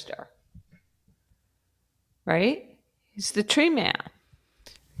forester, right? He's the tree man.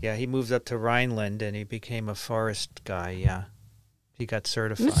 Yeah, he moved up to Rhineland, and he became a forest guy, yeah. He got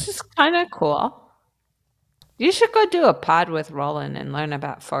certified. This is kind of cool. You should go do a pod with Roland and learn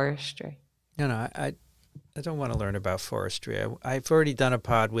about forestry. No, I don't want to learn about forestry. I've already done a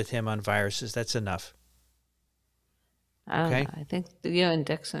pod with him on viruses. That's enough. I don't know. I think you and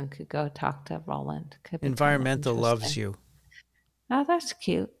Dixon could go talk to Roland. Environmental loves you. Oh, that's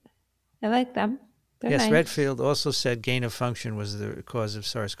cute. I like them. They're nice. Redfield also said gain of function was the cause of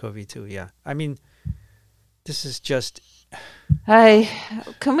SARS-CoV-2. Yeah. I mean, this is just... Hey,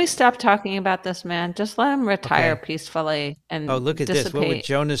 can we stop talking about this man? Just let him retire peacefully and look at dissipate. This. What would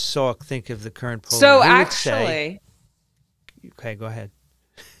Jonas Salk think of the current polling? So actually... Okay, go ahead.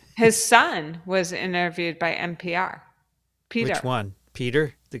 His son was interviewed by NPR. Peter. Which one?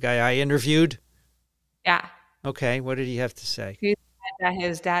 Peter? The guy I interviewed? Yeah. Okay, what did he have to say? He said that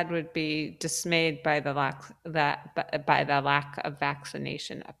his dad would be dismayed by the lack of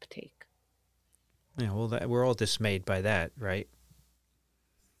vaccination uptake. Yeah, well, we're all dismayed by that, right?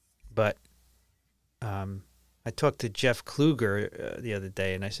 But I talked to Jeff Kluger the other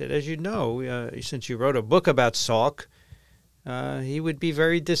day, and I said, as you know, since you wrote a book about Salk, he would be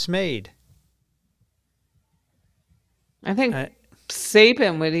very dismayed. I think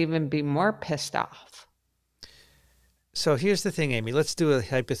Saban would even be more pissed off. So here's the thing, Amy. Let's do a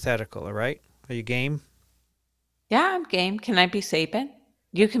hypothetical, all right? Are you game? Yeah, I'm game. Can I be Saban?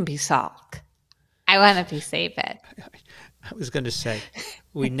 You can be Salk. I want to be Saban. I was going to say,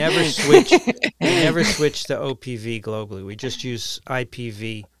 we never switch to OPV globally. We just use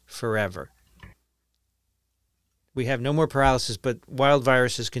IPV forever. We have no more paralysis, but wild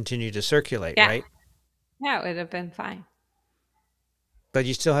viruses continue to circulate, right? Yeah, it would have been fine. But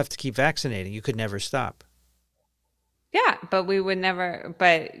you still have to keep vaccinating. You could never stop. Yeah, but we would never,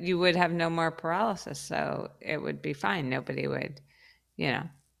 but you would have no more paralysis, so it would be fine. Nobody would, you know.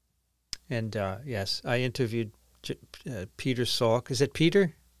 And yes, I interviewed Peter Salk. Is it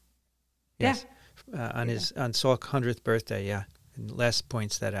Peter? Yes. Yeah. On Salk's 100th birthday, yeah. And Les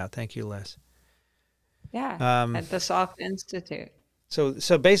points that out. Thank you, Les. Yeah, at the Salk Institute.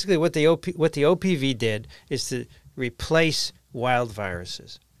 So basically what the OPV did is to replace wild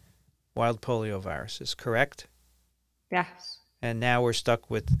viruses, wild polioviruses, correct? Yes. And now we're stuck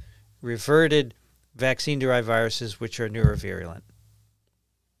with reverted vaccine-derived viruses, which are neurovirulent.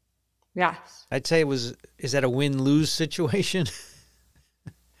 Yes. I'd say is that a win-lose situation?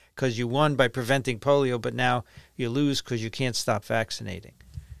 Because you won by preventing polio, but now you lose because you can't stop vaccinating.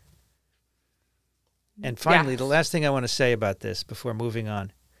 And finally, the last thing I want to say about this before moving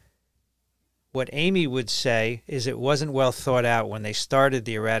on. What Amy would say is it wasn't well thought out when they started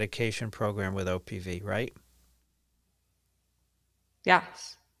the eradication program with OPV, right?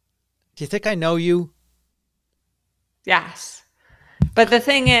 Yes. Do you think I know you? Yes. But the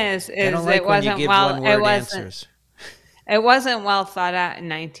thing is I don't like it when you wasn't give well. one-word answers. It wasn't well thought out in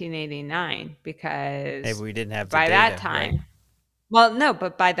 1989 because Maybe we didn't have the by data, that time. Right? Well, no,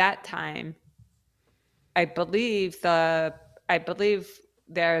 but by that time, I believe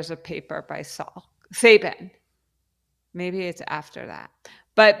there's a paper by Sabin. Maybe it's after that.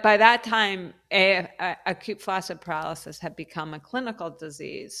 But by that time, acute flaccid paralysis had become a clinical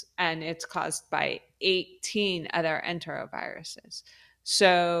disease, and it's caused by 18 other enteroviruses.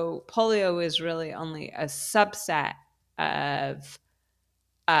 So polio is really only a subset of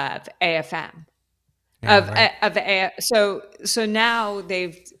AFM. So now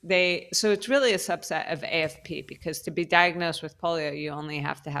so it's really a subset of AFP, because to be diagnosed with polio, you only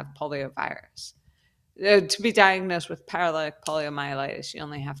have to have poliovirus. To be diagnosed with paralytic poliomyelitis, you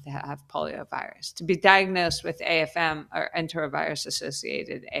only have to have poliovirus. To be diagnosed with AFM or enterovirus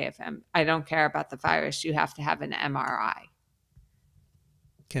associated AFM, I don't care about the virus. You have to have an MRI.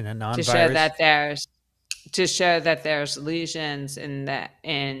 Can a non-virus to show that there's lesions in the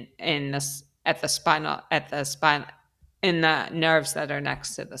nerves that are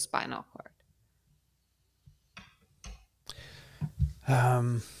next to the spinal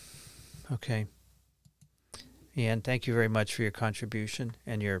cord. Okay. Ian, thank you very much for your contribution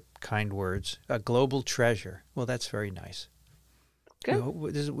and your kind words. A global treasure. Well, that's very nice. Good.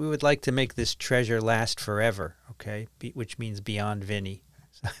 We would like to make this treasure last forever, okay? Which means beyond Vinny.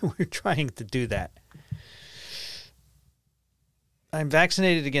 So we're trying to do that. I'm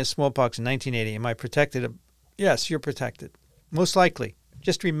vaccinated against smallpox in 1980. Am I protected? Yes, you're protected. Most likely.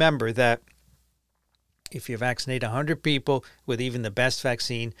 Just remember that if you vaccinate 100 people with even the best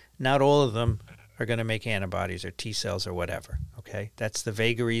vaccine, not all of them are going to make antibodies or T cells or whatever, okay? That's the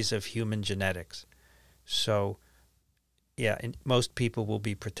vagaries of human genetics. So, yeah, most people will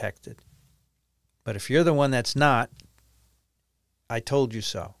be protected. But if you're the one that's not, I told you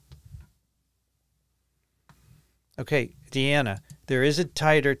so. Okay, Deanna, there is a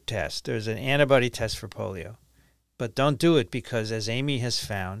titer test. There's an antibody test for polio. But don't do it because, as Amy has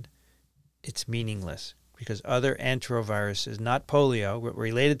found, it's meaningless. Because other enteroviruses, not polio,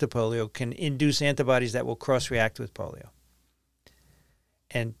 related to polio, can induce antibodies that will cross-react with polio.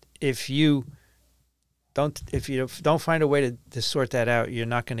 And if you don't find a way to sort that out, you're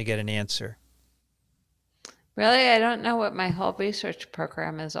not going to get an answer. Really? I don't know what my whole research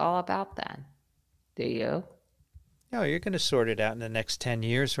program is all about then. Do you? No, you're going to sort it out in the next 10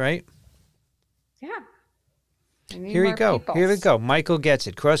 years, right? Yeah. Here we go. Here we go. Michael gets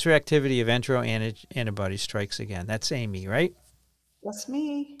it. Cross-reactivity of antibody strikes again. That's Amy, right? That's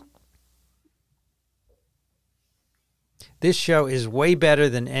me. This show is way better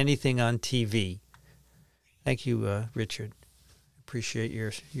than anything on TV. Thank you, Richard. Appreciate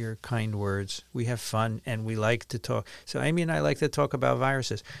your kind words. We have fun and we like to talk. So Amy and I like to talk about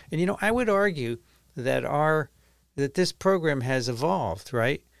viruses. And I would argue that this program has evolved,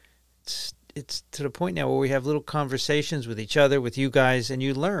 right? It's to the point now where we have little conversations with each other, with you guys, and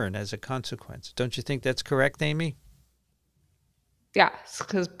you learn as a consequence. Don't you think that's correct, Amy? Yes,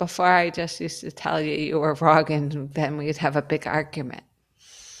 because before I just used to tell you were wrong, and then we'd have a big argument.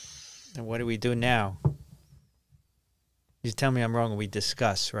 And what do we do now? You tell me I'm wrong and we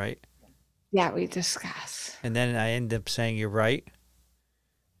discuss, right? Yeah, we discuss. And then I end up saying you're right?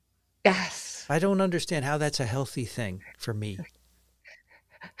 Yes. I don't understand how that's a healthy thing for me.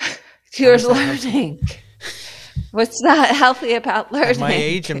 You're learning. What's not healthy about learning? At my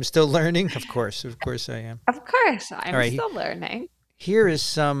age, I'm still learning. Of course I am. Of course, I'm still learning. Here is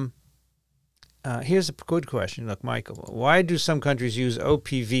some Here's a good question. Look, Michael, why do some countries use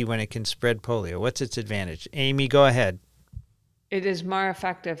OPV when it can spread polio? What's its advantage? Amy, go ahead. It is more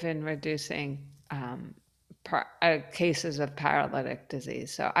effective in reducing cases of paralytic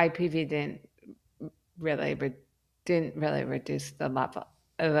disease. So IPV really didn't really reduce the level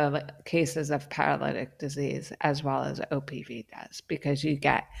of the cases of paralytic disease as well as OPV does, because you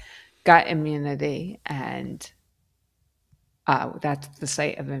get gut immunity, and that's the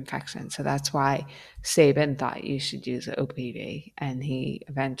site of infection. So that's why Sabin thought you should use OPV, and he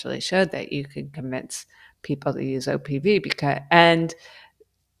eventually showed that you could convince people to use OPV and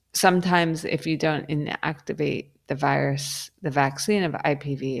sometimes if you don't inactivate the vaccine of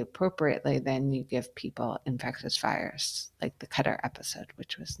IPV appropriately, then you give people infectious virus, like the Cutter episode,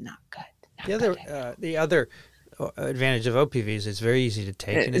 which was not good. The other advantage of OPV is it's very easy to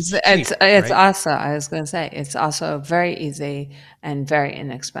take and it's cheap, it's right? also, I was going to say, it's also very easy and very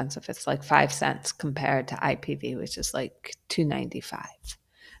inexpensive. It's like 5 cents compared to IPV, which is like $2.95.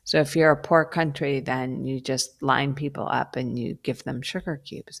 So if you're a poor country, then you just line people up and you give them sugar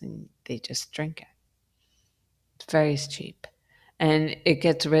cubes and they just drink it. It's very cheap. And it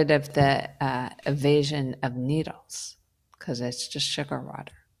gets rid of the evasion of needles because it's just sugar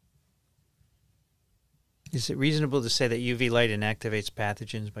water. Is it reasonable to say that UV light inactivates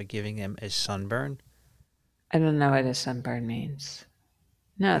pathogens by giving them a sunburn? I don't know what a sunburn means.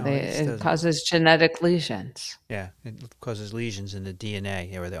 No, No, it causes genetic lesions. Yeah, it causes lesions in the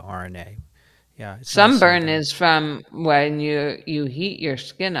DNA or the RNA. Yeah, it's sunburn is from when you heat your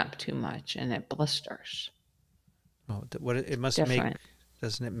skin up too much and it blisters. Oh, what it must Different. make?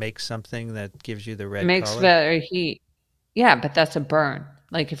 Doesn't it make something that gives you the red It makes color? better heat. Yeah, but that's a burn.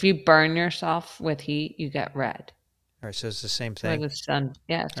 Like if you burn yourself with heat, you get red. All right, so it's the same thing. Or the sun.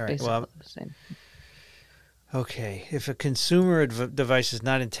 Yeah, it's All right, basically the same. Okay, if a consumer device is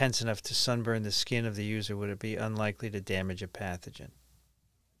not intense enough to sunburn the skin of the user, would it be unlikely to damage a pathogen?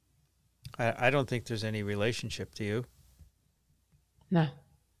 I don't think there's any relationship, do you? No.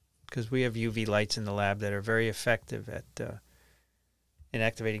 Because we have UV lights in the lab that are very effective at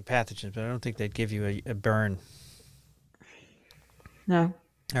inactivating pathogens, but I don't think they'd give you a burn. No.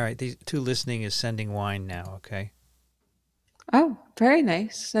 All right, these two listening is sending wine now, okay? Oh, very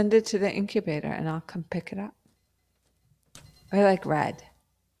nice. Send it to the incubator and I'll come pick it up. I like red.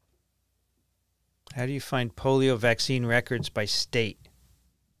 How do you find polio vaccine records by state?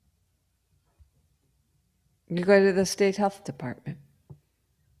 You go to the state health department.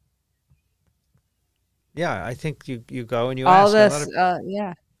 Yeah, I think you go and you All ask. this,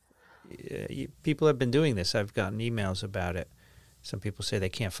 yeah. People have been doing this. I've gotten emails about it. Some people say they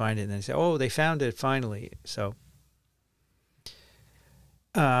can't find it, and they say, "Oh, they found it finally." So,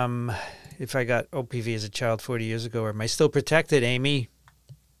 if I got OPV as a child 40 years ago, am I still protected, Amy?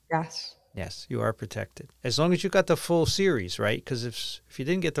 Yes. Yes, you are protected as long as you got the full series, right? Because if you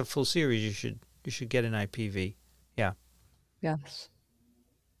didn't get the full series, you should get an IPV. Yeah. Yes.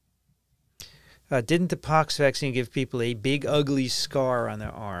 Didn't the pox vaccine give people a big ugly scar on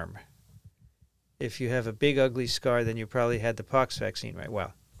their arm? If you have a big ugly scar, then you probably had the pox vaccine, right?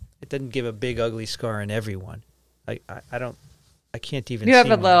 Well, it didn't give a big ugly scar in everyone. I can't even. You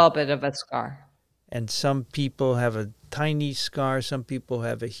have a little bit of a scar. And some people have a tiny scar. Some people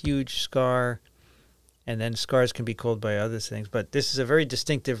have a huge scar. And then scars can be called by other things. But this is a very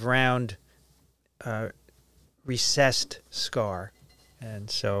distinctive round, recessed scar. And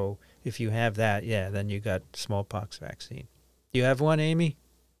so if you have that, yeah, then you got smallpox vaccine. You have one, Amy?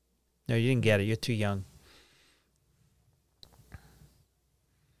 No, you didn't get it. You're too young.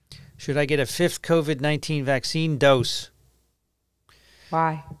 Should I get a 5th COVID-19 vaccine dose?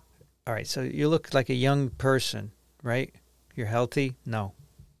 Why? All right, so you look like a young person, right? You're healthy? No.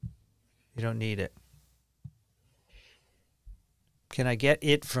 You don't need it. Can I get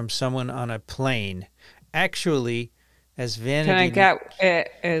it from someone on a plane? Actually, as vanity... Can I get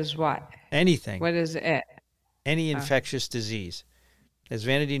it as what? Anything. What is it? Any infectious disease. As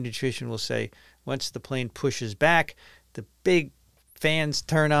Vanity Nutrition will say, once the plane pushes back, the big fans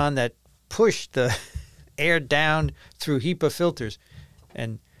turn on that push the air down through HEPA filters.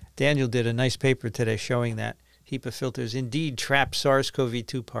 And Daniel did a nice paper today showing that HEPA filters indeed trap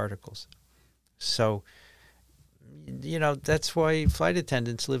SARS-CoV-2 particles. So, you know, that's why flight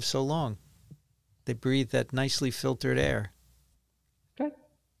attendants live so long. They breathe that nicely filtered air. Good.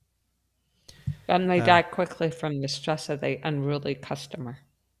 And they die quickly from the stress of the unruly customer.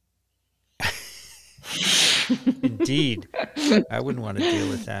 Indeed. I wouldn't want to deal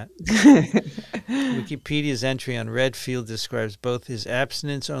with that. Wikipedia's entry on Redfield describes both his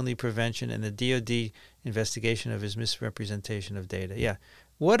abstinence-only prevention and the DoD investigation of his misrepresentation of data. Yeah.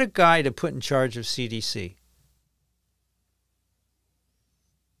 What a guy to put in charge of CDC.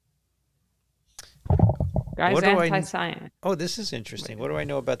 Guy's anti-science. Oh, this is interesting. What do I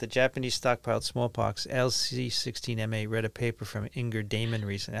know about the Japanese stockpiled smallpox? LC16MA read a paper from Inger Damon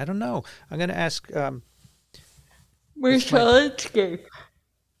recently. I don't know. I'm going to ask... Virology.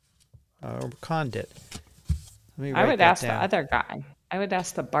 Condit. I would ask the other guy. I would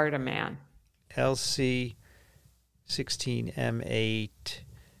ask the Barta man. LC16M8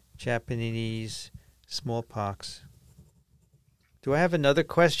 Japanese smallpox. Do I have another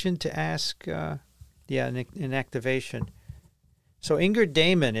question to ask? Yeah, inactivation. So Inger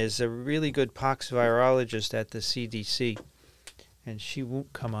Damon is a really good pox virologist at the CDC, and she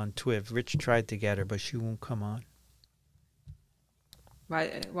won't come on TWIV. Rich tried to get her, but she won't come on.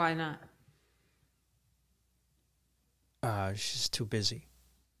 Why not? She's too busy.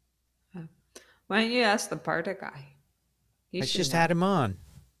 Why don't you ask the Barta guy? I just had him on.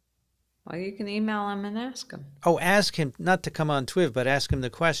 Well, you can email him and ask him. Oh, ask him not to come on TWIV, but ask him the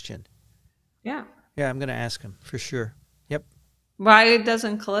question. Yeah. Yeah, I'm going to ask him for sure. Yep. Why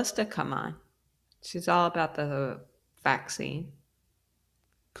doesn't Callista come on? She's all about the vaccine.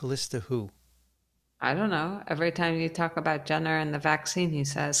 Callista who? I don't know. Every time you talk about Jenner and the vaccine, he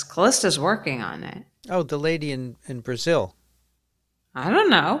says, Callista's working on it. Oh, the lady in Brazil. I don't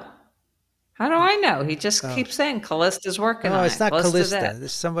know. How do I know? He just keeps saying Callista's working on it. No, it's not Callista.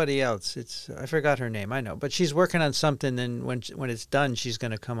 It's somebody else. I forgot her name. I know. But she's working on something, and when it's done, she's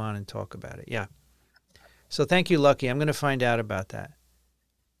going to come on and talk about it. Yeah. So thank you, Lucky. I'm going to find out about that.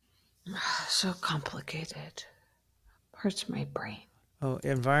 So complicated. Hurts my brain. Oh,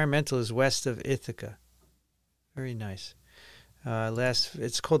 environmental is west of Ithaca. Very nice.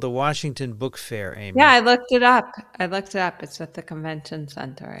 It's called the Washington Book Fair, Amy. Yeah, I looked it up. It's at the convention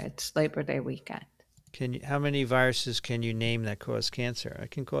center. It's Labor Day weekend. How many viruses can you name that cause cancer?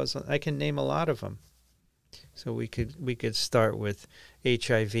 I can name a lot of them. So we could start with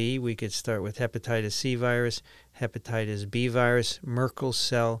HIV. We could start with hepatitis C virus, hepatitis B virus, Merkel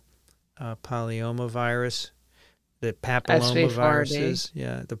cell polyomavirus, the papillomaviruses.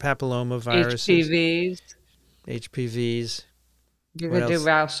 Yeah, the papillomaviruses. HPVs. You could do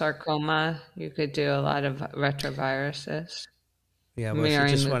Rous sarcoma. You could do a lot of retroviruses. Yeah, well, if you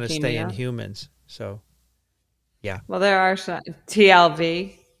just want to stay in humans. So, yeah. Well, there are some.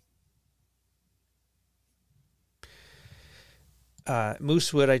 TLV.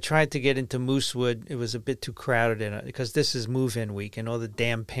 Moosewood. I tried to get into Moosewood. It was a bit too crowded because this is move-in week and all the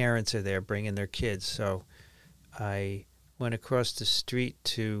damn parents are there bringing their kids. So I went across the street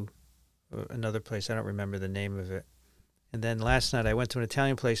to another place. I don't remember the name of it. And then last night I went to an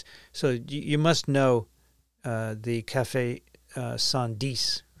Italian place. So you must know the Cafe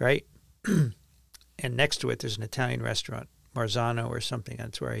Sandis, right? And next to it there's an Italian restaurant, Marzano or something.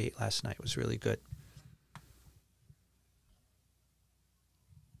 That's where I ate last night. It was really good.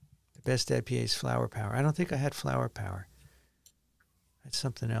 The best IPA is Flower Power. I don't think I had Flower Power. It's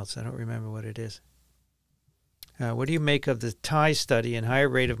something else. I don't remember what it is. What do you make of the Thai study and higher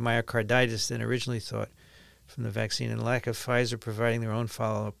rate of myocarditis than originally thought from the vaccine and lack of Pfizer providing their own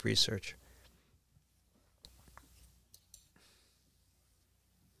follow-up research?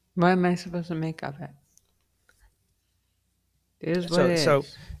 What am I supposed to make of it? It is what it is. So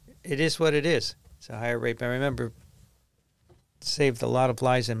it is what it is. It's a higher rate. But remember, saved a lot of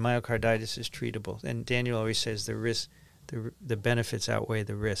lives and myocarditis is treatable. And Daniel always says the benefits outweigh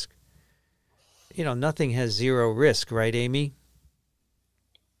the risk. You know, nothing has zero risk, right, Amy?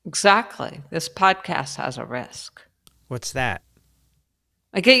 Exactly. This podcast has a risk. What's that?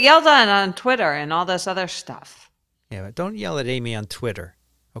 I get yelled at on Twitter and all this other stuff. Yeah, but don't yell at Amy on Twitter,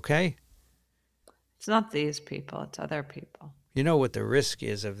 okay? It's not these people. It's other people. You know what the risk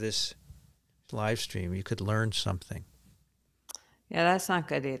is of this live stream? You could learn something. Yeah, that's not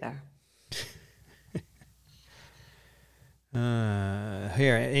good either.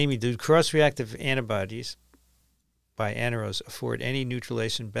 Here, Amy, do cross-reactive antibodies by anaerobes afford any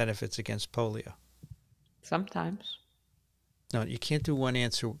neutralization benefits against polio? Sometimes. No, you can't do one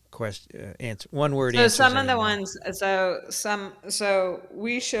answer one word. So some of the ones. So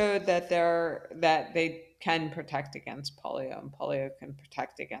we showed that they can protect against polio, and polio can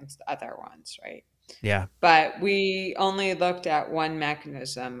protect against other ones, right? Yeah. But we only looked at one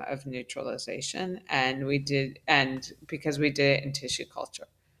mechanism of neutralization, and because we did it in tissue culture.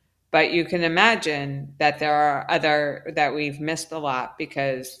 But you can imagine that there are that we've missed a lot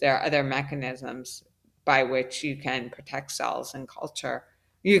because there are other mechanisms by which you can protect cells and culture.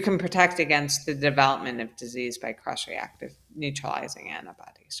 You can protect against the development of disease by cross-reactive neutralizing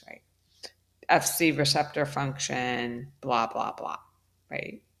antibodies, right? FC receptor function, blah, blah, blah,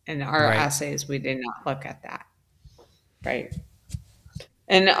 right? In our Right. assays, we did not look at that, right?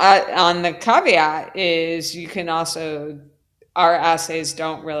 And on the caveat is you can also, our assays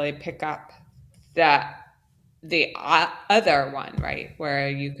don't really pick up that the other one, right, where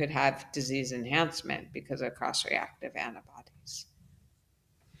you could have disease enhancement because of cross-reactive antibodies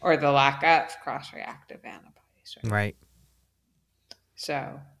or the lack of cross-reactive antibodies, right? Right.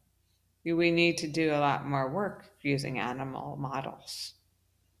 So we need to do a lot more work using animal models.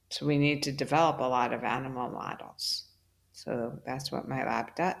 So we need to develop a lot of animal models. So that's what my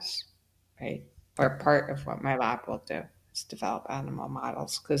lab does, right? Or part of what my lab will do is develop animal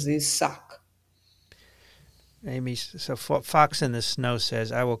models because these suck. Amy, so Fox in the Snow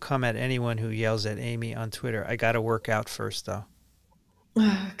says, I will come at anyone who yells at Amy on Twitter. I got to work out first, though.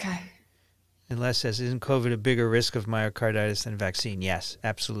 Okay. And Les says, isn't COVID a bigger risk of myocarditis than vaccine? Yes,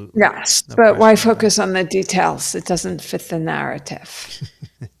 absolutely. Yes, No but why question about focus on the details? It doesn't fit the narrative.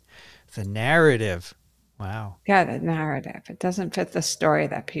 The narrative. Wow. Yeah, the narrative. It doesn't fit the story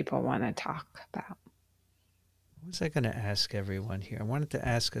that people want to talk about. What was I going to ask everyone here? I wanted to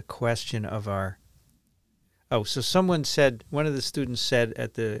ask a question of our... Oh, so someone said, one of the students said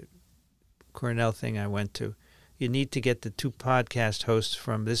at the Cornell thing I went to, you need to get the 2 podcast hosts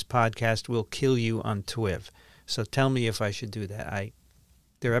from This Podcast Will Kill You on Twiv. So tell me if I should do that.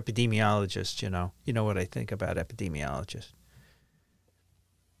 They're epidemiologists, you know. You know what I think about epidemiologists.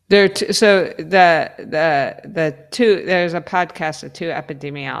 So the two, there's a podcast of 2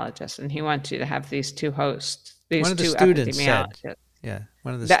 epidemiologists, and he wants you to have these 2 hosts. These one of the 2 students epidemiologists. said, yeah,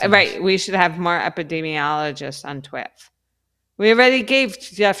 one of the students. Right, we should have more epidemiologists on Twiv. We already gave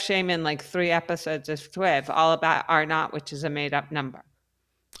Jeff Shaman like 3 episodes of Twiv, all about R naught, which is a made-up number.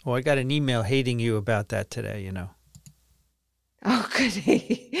 Oh, I got an email hating you about that today, you know. Oh,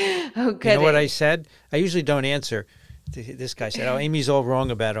 goody. Oh, goody. You know what I said? I usually don't answer. This guy said, oh, Amy's all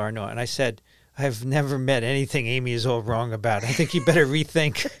wrong about R naught. And I said, I've never met anything Amy is all wrong about. I think you better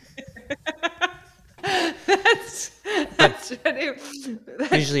rethink. That's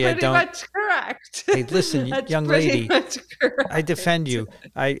usually I don't. Much correct. Hey, listen, young lady, I defend you.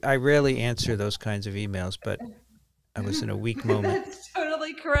 I rarely answer those kinds of emails, but I was in a weak moment. That's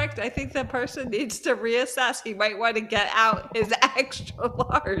totally correct. I think the person needs to reassess. He might want to get out his extra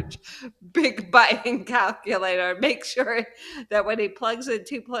large big button calculator. Make sure that when he plugs in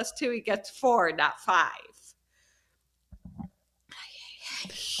 2 + 2, he gets 4, not 5.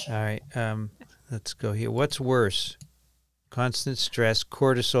 All right. Let's go here. What's worse? Constant stress,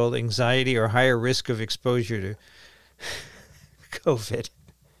 cortisol, anxiety, or higher risk of exposure to COVID?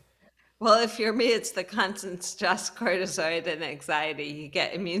 Well, if you're me, it's the constant stress, cortisol, and anxiety. You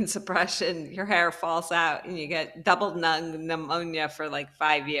get immune suppression, your hair falls out, and you get double pneumonia for like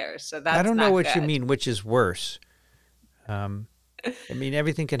 5 years. So that's I don't know what good. you mean, which is worse. I mean,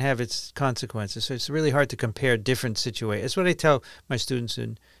 everything can have its consequences, so it's really hard to compare different situations. That's what I tell my students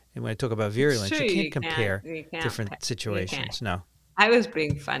and when I talk about virulence. True, you can't compare different you situations. can't. No. I was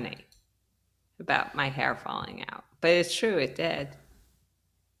being funny about my hair falling out, but it's true, it did.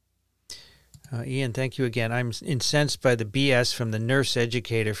 Ian, thank you again. I'm incensed by the BS from the nurse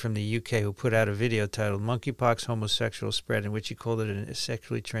educator from the UK who put out a video titled Monkeypox Homosexual Spread, in which he called it a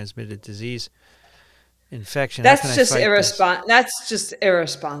sexually transmitted disease infection. That's just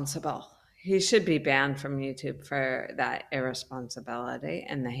irresponsible. He should be banned from YouTube for that irresponsibility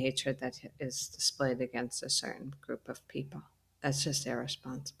and the hatred that is displayed against a certain group of people. That's just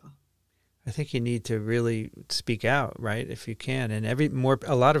irresponsible. I think you need to really speak out, right, if you can. And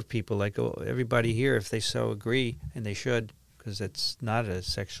a lot of people, like everybody here, if they so agree, and they should, because it's not a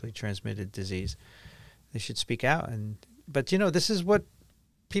sexually transmitted disease, they should speak out. But, you know, this is what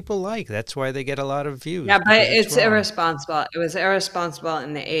people like. That's why they get a lot of views. Yeah, but it's irresponsible. It was irresponsible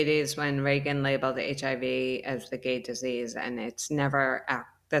in the 80s when Reagan labeled HIV as the gay disease, and it's never,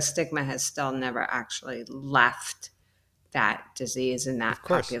 the stigma has still never actually left that disease, and that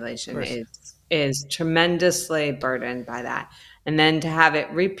population is tremendously burdened by that. And then to have it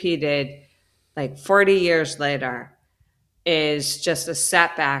repeated like 40 years later is just a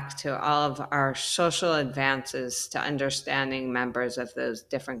setback to all of our social advances to understanding members of those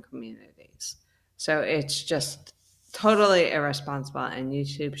different communities. So it's just totally irresponsible, and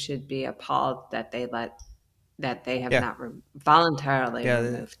YouTube should be appalled that they have not voluntarily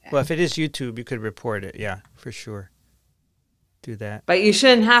removed it. Well, if it is YouTube, you could report it. Yeah, for sure. Do that. But you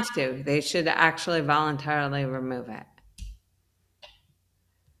shouldn't have to. They should actually voluntarily remove it.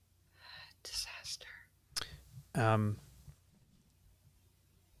 Disaster. Yeah,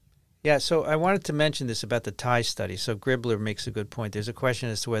 so I wanted to mention this about the Thai study. So Gribler makes a good point. There's a question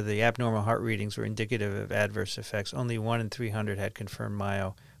as to whether the abnormal heart readings were indicative of adverse effects. Only 1 in 300 had confirmed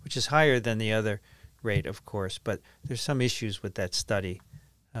myo, which is higher than the other rate, of course. But there's some issues with that study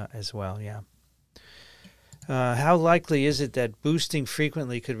as well, yeah. How likely is it that boosting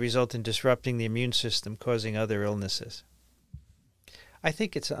frequently could result in disrupting the immune system, causing other illnesses? I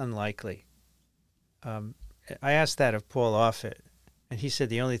think it's unlikely. I asked that of Paul Offit, and he said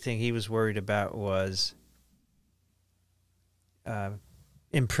the only thing he was worried about was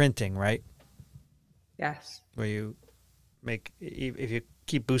imprinting, right? Yes. Where you make, if you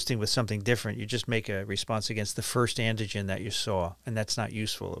keep boosting with something different, you just make a response against the first antigen that you saw, and that's not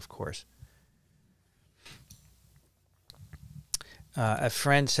useful, of course. A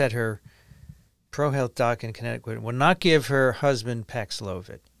friend said her ProHealth doc in Connecticut will not give her husband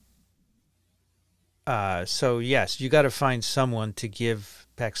Paxlovid. So yes, you got to find someone to give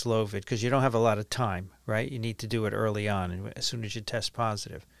Paxlovid because you don't have a lot of time, right? You need to do it early on, as soon as you test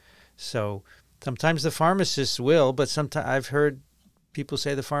positive. So sometimes the pharmacist will, but sometimes I've heard people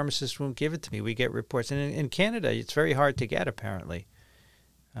say the pharmacist won't give it to me. We get reports, and in Canada, it's very hard to get apparently,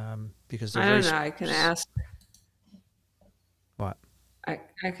 because they're I don't know. I can ask. What? I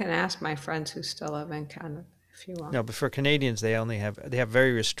can ask my friends who still live in Canada if you want. No, but for Canadians, they have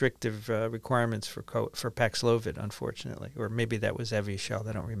very restrictive requirements for Paxlovid, unfortunately, or maybe that was Evusheld.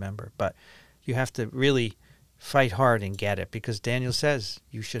 I don't remember, but you have to really fight hard and get it because Daniel says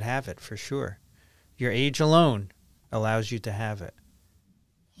you should have it for sure. Your age alone allows you to have it.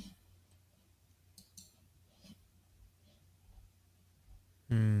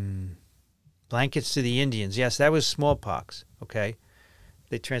 Blankets to the Indians. Yes, that was smallpox. Okay.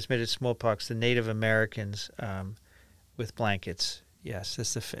 They transmitted smallpox to Native Americans with blankets. Yes,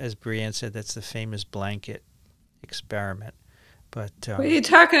 that's as Brienne said, that's the famous blanket experiment. But what are you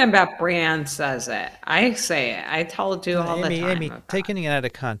talking about? Brienne says it. I say it. I told you all the time. Amy, taking it out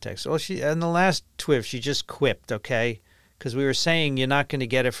of context. Well, in the last TWIV, she just quipped, okay? Because we were saying you're not going to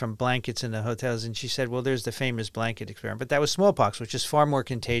get it from blankets in the hotels, and she said, well, there's the famous blanket experiment. But that was smallpox, which is far more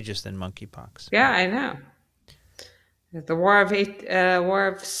contagious than monkeypox. Yeah, I know. The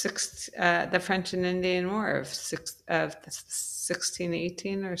the French and Indian War of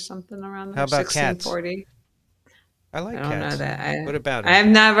 1618 or something around there. How about 1640? Cats? I like cats. I don't know that. What about them? I've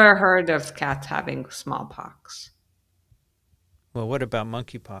never heard of cats having smallpox. Well, what about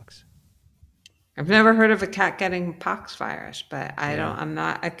monkeypox? I've never heard of a cat getting pox virus, but I'm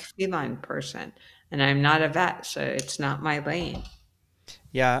not a feline person, and I'm not a vet, so it's not my lane.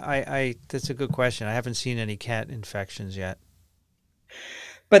 Yeah, that's a good question. I haven't seen any cat infections yet.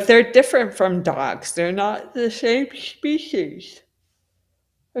 But they're different from dogs. They're not the same species.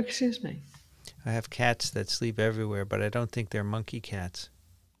 Excuse me. I have cats that sleep everywhere, but I don't think they're monkey cats.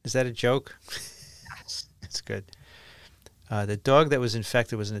 Is that a joke? Yes. It's good. The dog that was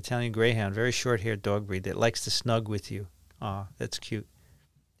infected was an Italian Greyhound, very short-haired dog breed that likes to snug with you. Aw, that's cute.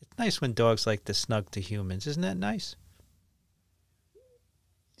 It's nice when dogs like to snug to humans. Isn't that nice?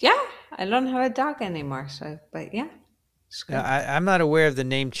 Yeah, I don't have a dog anymore, but yeah. I'm not aware of the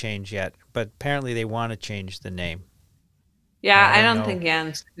name change yet, but apparently they want to change the name. Yeah, I don't think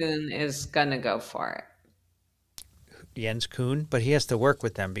Jens Kuhn is going to go for it. Jens Kuhn, but he has to work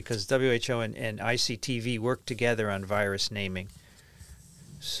with them because WHO and ICTV work together on virus naming.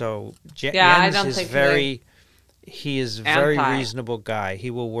 So Jens is very reasonable guy.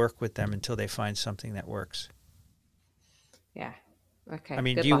 He will work with them until they find something that works. Yeah. Okay. I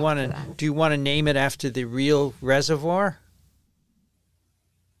mean, do you want to name it after the real reservoir?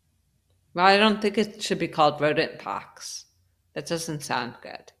 Well, I don't think it should be called rodent pox. That doesn't sound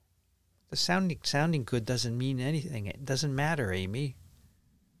good. The sounding good doesn't mean anything. It doesn't matter, Amy.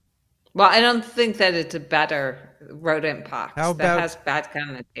 Well, I don't think that it's a better rodent pox. That has bad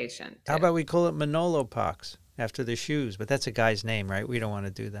connotation. Too. How about we call it Manolo pox after the shoes? But that's a guy's name, right? We don't want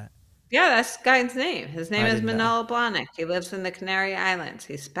to do that. Yeah, that's the guy's name. His name is Manolo Blahnik. He lives in the Canary Islands.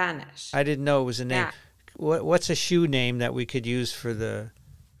 He's Spanish. I didn't know it was a name. Yeah. What's a shoe name that we could use for the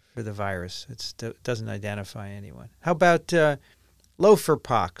virus? It doesn't identify anyone. How about loafer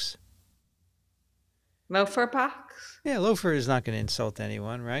pox? Loafer pox? Yeah, loafer is not going to insult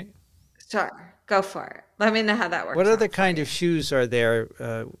anyone, right? Sure, go for it. Let me know how that works. What other kind of shoes are there?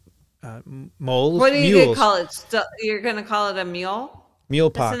 Moles? What are you going to call it? You're going to call it a mule? Mule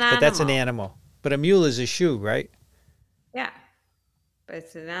pox, but that's an animal. But a mule is a shoe, right? Yeah, but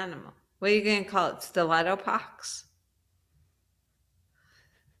it's an animal. What are you going to call it? Stiletto pox?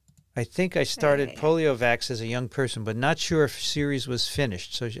 I think I started poliovax as a young person, but not sure if series was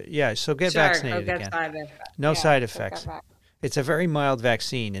finished. So yeah, so get Sure, vaccinated go get again. side effects. No Yeah, side go get effects. vaccinated. It's a very mild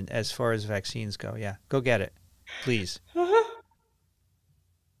vaccine, and as far as vaccines go, yeah, go get it, please.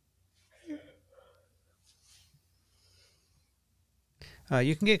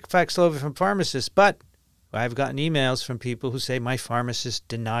 You can get Paxlovid from pharmacists, but I've gotten emails from people who say my pharmacist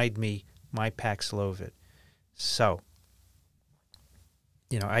denied me my Paxlovid. So,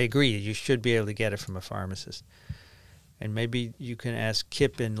 I agree. You should be able to get it from a pharmacist. And maybe you can ask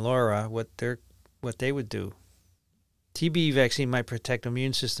Kip and Laura what they would do. TB vaccine might protect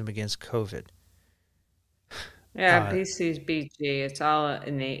immune system against COVID. Yeah, BC's BG. It's all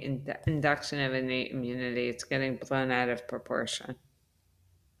innate induction of innate immunity. It's getting blown out of proportion.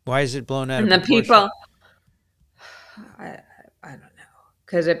 Why is it blown out of And the proportion? people, I, I don't know,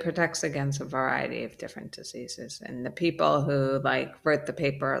 because it protects against a variety of different diseases. And the people who wrote the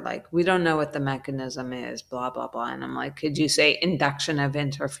paper are like, we don't know what the mechanism is, blah, blah, blah. And I'm like, could you say induction of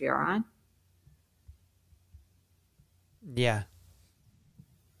interferon? Yeah.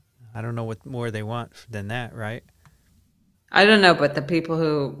 I don't know what more they want than that, right? I don't know, but the people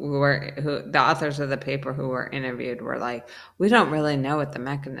the authors of the paper who were interviewed were like, we don't really know what the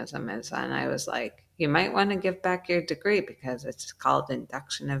mechanism is. And I was like, you might want to give back your degree because it's called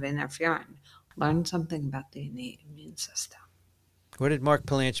induction of interferon. Learn something about the innate immune system. What did Mark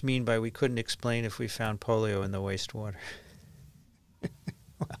Palanch mean by we couldn't explain if we found polio in the wastewater?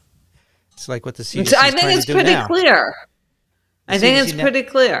 It's like what the CDC is trying to do now. I think it's pretty clear. I think it's pretty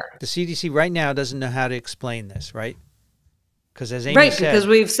clear. The CDC right now doesn't know how to explain this, right? Because as Amy right, said, because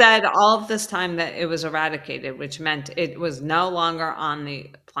we've said all of this time that it was eradicated, which meant it was no longer on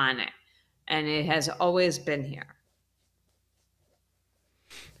the planet, and it has always been here.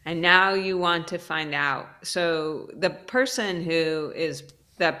 And now you want to find out. So the person who is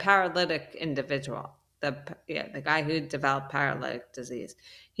the paralytic individual, the guy who developed paralytic disease,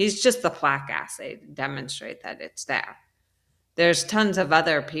 he's just the plaque assay to demonstrate that it's there. There's tons of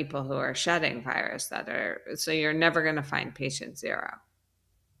other people who are shedding virus so you're never going to find patient zero.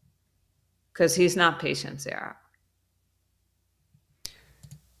 Because he's not patient zero.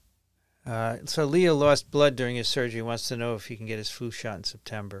 So Leo lost blood during his surgery. Wants to know if he can get his flu shot in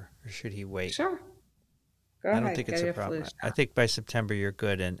September, or should he wait? Sure. I don't think it's a problem. I think by September you're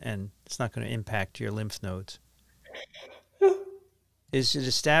good, and it's not going to impact your lymph nodes. Is it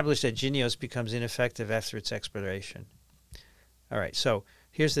established that Jynneos becomes ineffective after its expiration? All right, so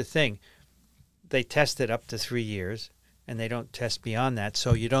here's the thing. They test it up to 3 years, and they don't test beyond that,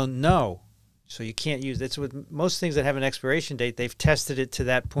 so you don't know. So you can't use it. With most things that have an expiration date, they've tested it to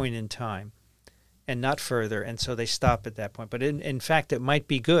that point in time and not further, and so they stop at that point. But in fact, it might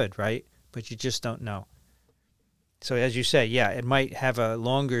be good, right? But you just don't know. So as you say, yeah, it might have a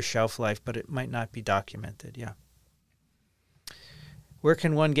longer shelf life, but it might not be documented, yeah. Where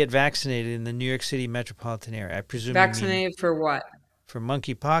can one get vaccinated in the New York City metropolitan area? I presume vaccinated for what? For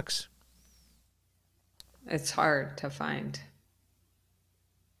monkeypox? It's hard to find.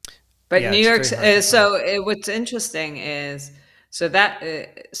 But yeah, New York, what's interesting is you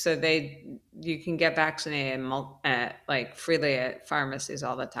can get vaccinated freely at pharmacies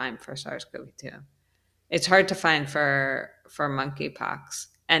all the time for SARS-CoV-2. It's hard to find for monkeypox,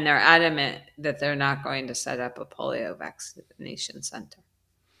 and they're adamant that they're not going to set up a polio vaccination center.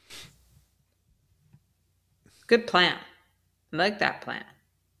 Good plan. I like that plan.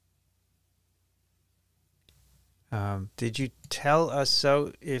 Did you tell us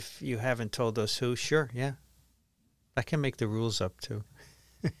so if you haven't told us who? Sure, yeah. I can make the rules up too.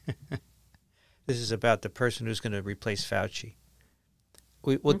 This is about the person who's going to replace Fauci.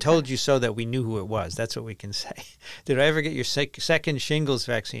 We told you so that we knew who it was. That's what we can say. Did I ever get your second shingles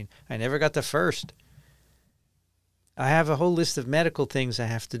vaccine? I never got the first. I have a whole list of medical things I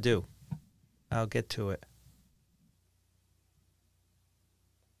have to do. I'll get to it.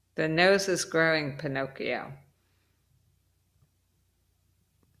 The nose is growing, Pinocchio.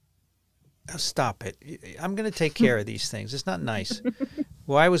 Oh, stop it. I'm going to take care of these things. It's not nice.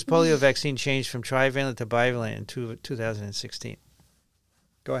 Why was polio vaccine changed from trivalent to bivalent in 2016?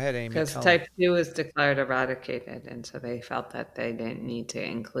 Go ahead, Amy. Because type 2 was declared eradicated, and so they felt that they didn't need to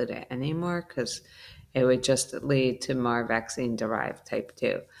include it anymore because it would just lead to more vaccine-derived type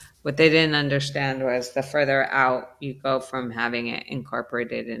 2. What they didn't understand was the further out you go from having it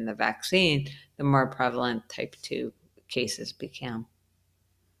incorporated in the vaccine, the more prevalent type 2 cases become.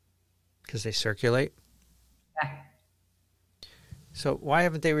 Because they circulate? Yeah. So why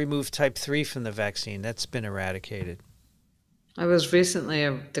haven't they removed type 3 from the vaccine? That's been eradicated. I was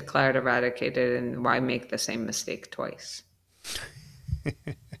recently declared eradicated, and why make the same mistake twice?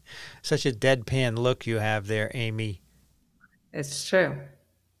 such a deadpan look you have there, Amy. It's true.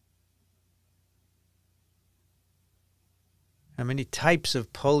 How many types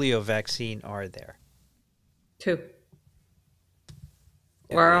of polio vaccine are there? 2.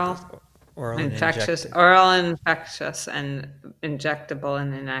 Yeah, Oral, oral infectious, and oral and infectious, and injectable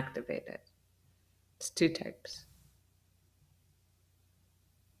and inactivated. It's 2 types.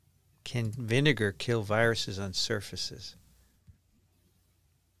 Can vinegar kill viruses on surfaces?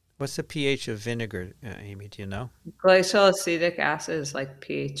 What's the pH of vinegar, Amy? Do you know? Glacial acetic acid is like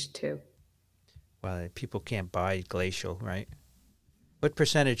pH 2. Well, people can't buy glacial, right? What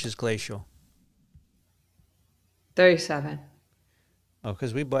percentage is glacial? 37. Oh,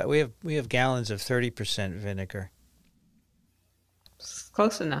 because we have gallons of 30% vinegar. It's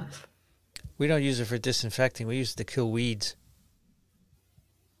close enough. We don't use it for disinfecting. We use it to kill weeds.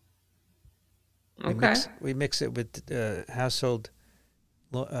 Okay. We mix it with household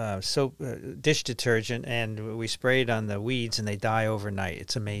soap, dish detergent, and we spray it on the weeds, and they die overnight.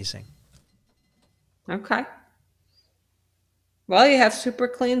 It's amazing. Okay. Well, you have super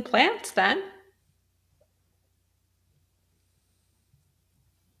clean plants then.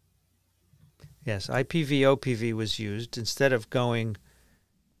 Yes, IPV, OPV was used. Instead of going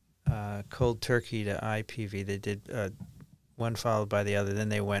cold turkey to IPV, they did one followed by the other. Then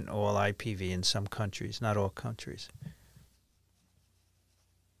they went all IPV in some countries, not all countries.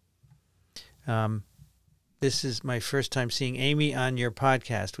 This is my first time seeing Amy on your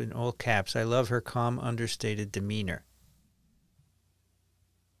podcast in all caps. I love her calm, understated demeanor.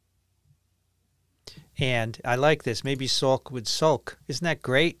 And I like this. Maybe Salk would sulk. Isn't that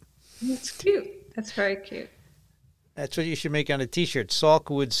great? It's cute. That's very cute. That's what you should make on a T-shirt.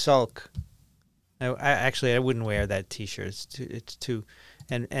 Salk would sulk. I wouldn't wear that T-shirt. It's too.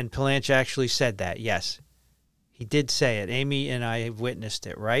 And Palanch actually said that. Yes, he did say it. Amy and I have witnessed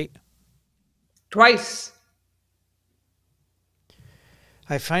it. Right? Twice.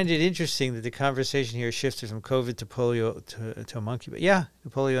 I find it interesting that the conversation here shifted from COVID to polio to monkeypox. Yeah,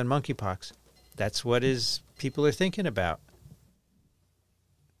 polio and monkeypox. That's what people are thinking about.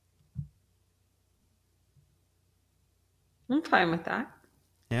 I'm fine with that.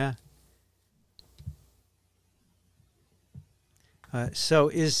 Yeah. So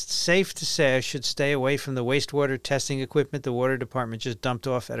is it safe to say I should stay away from the wastewater testing equipment the water department just dumped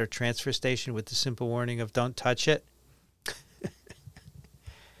off at our transfer station with the simple warning of don't touch it?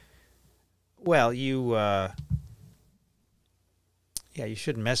 Well, you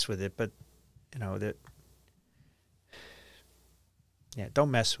shouldn't mess with it, but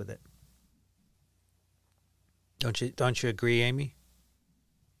don't mess with it. Don't you agree, Amy?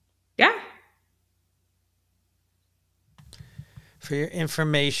 Yeah. For your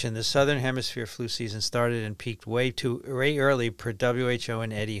information, the Southern Hemisphere flu season started and peaked way early per WHO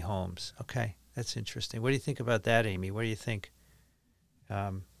and Eddie Holmes. Okay, that's interesting. What do you think about that, Amy? What do you think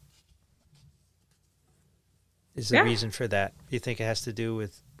is the reason for that? Do you think it has to do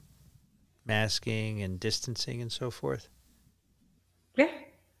with masking and distancing and so forth? Yeah.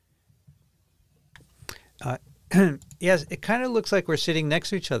 Yes, it kind of looks like we're sitting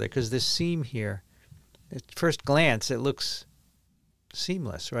next to each other because this seam here, at first glance, it looks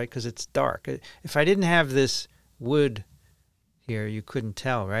seamless, right? Because it's dark. If I didn't have this wood here, you couldn't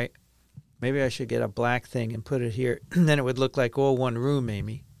tell, right? Maybe I should get a black thing and put it here. Then it would look like all one room,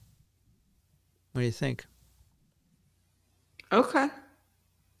 Amy. What do you think? Okay.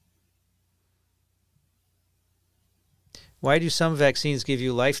 Why do some vaccines give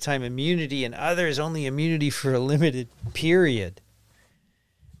you lifetime immunity and others only immunity for a limited period?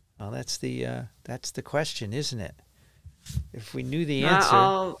 Well, that's the question, isn't it? If we knew the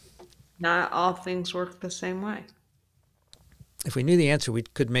answer, not all things work the same way. If we knew the answer, we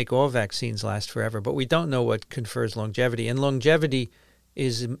could make all vaccines last forever. But we don't know what confers longevity, and longevity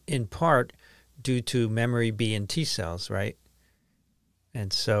is in part due to memory B and T cells, right?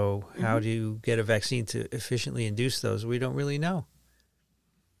 And so how do you get a vaccine to efficiently induce those? We don't really know.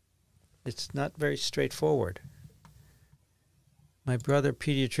 It's not very straightforward. My brother,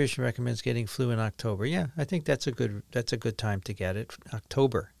 pediatrician, recommends getting flu in October. Yeah, I think that's a good time to get it,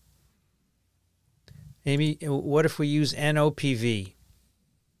 October. Amy, what if we use NOPV?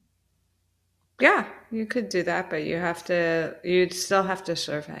 Yeah, you could do that, but you'd still have to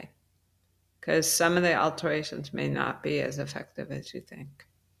survey. Because some of the alterations may not be as effective as you think.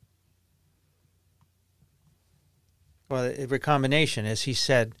 Well, recombination, as he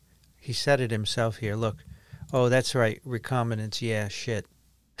said it himself here. Look, oh, that's right, recombinants. Yeah, shit.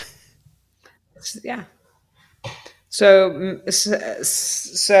 Yeah. So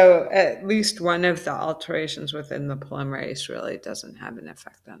at least one of the alterations within the polymerase really doesn't have an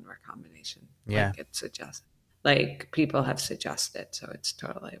effect on recombination, Yeah. like it suggests, like people have suggested. So it's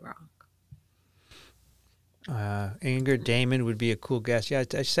totally wrong. Ingrid Damon would be a cool guest. Yeah,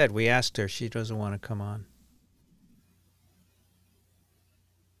 I said we asked her. She doesn't want to come on.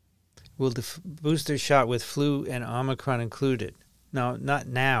 Will the booster shot with flu and Omicron included? No, not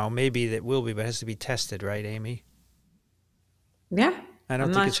now. Maybe that will be, but it has to be tested, right, Amy? Yeah, I don't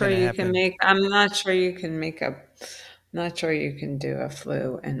I'm think not it's sure going to you can happen. make. I'm not sure you can make a. I'm not sure you can do a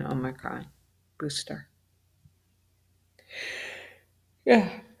flu and Omicron booster. Yeah.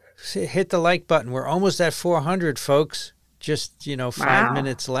 Hit the like button. We're almost at 400, folks. Just, 5 Wow.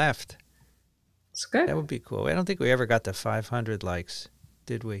 minutes left. It's good. That would be cool. I don't think we ever got to 500 likes,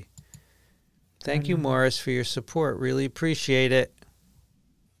 did we? Thank you, Know. Morris, for your support. Really appreciate it.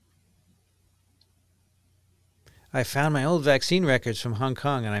 I found my old vaccine records from Hong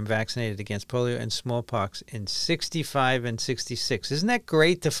Kong, and I'm vaccinated against polio and smallpox in 65 and 66. Isn't that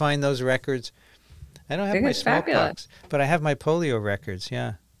great to find those records? I don't I have think my it's fabulous. smallpox, but I have my polio records,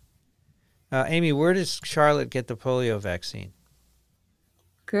 yeah. Amy, where does Charlotte get the polio vaccine?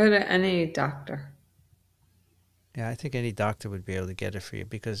 Go to any doctor. Yeah, I think any doctor would be able to get it for you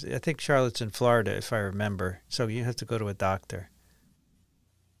because I think Charlotte's in Florida, if I remember. So you have to go to a doctor.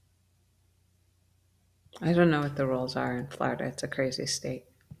 I don't know what the rules are in Florida. It's a crazy state.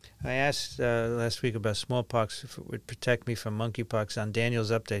 I asked last week about smallpox, if it would protect me from monkeypox. On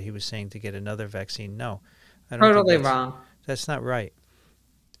Daniel's update, he was saying to get another vaccine. No, I don't think Totally wrong. that's not right.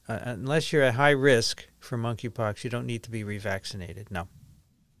 Unless you're at high risk for monkeypox, you don't need to be revaccinated. No.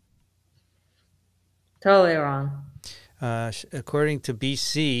 Totally wrong. According to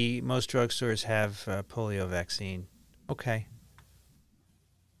BC, most drugstores have polio vaccine. Okay.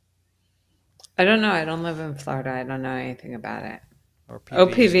 I don't know. I don't live in Florida. I don't know anything about it. Or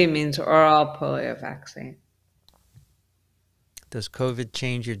OPV means oral polio vaccine. Does COVID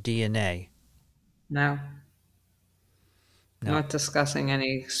change your DNA? No. No. Not discussing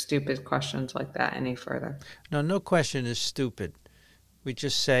any stupid questions like that any further. No question is stupid. We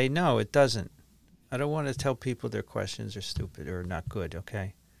just say, no, it doesn't. I don't want to tell people their questions are stupid or not good,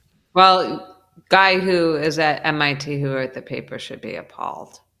 okay? Well, guy who is at MIT who wrote the paper should be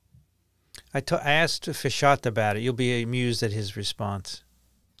appalled. I asked Fishat about it. You'll be amused at his response.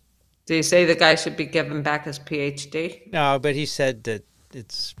 Do you say the guy should be given back his PhD? No, but he said that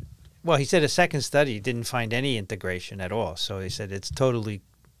it's... Well, he said a second study didn't find any integration at all. So he said it's totally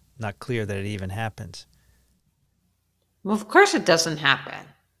not clear that it even happens. Well, of course it doesn't happen.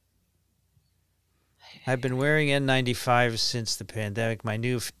 I've been wearing N95 since the pandemic. My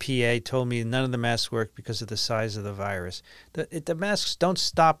new PA told me none of the masks work because of the size of the virus. The masks don't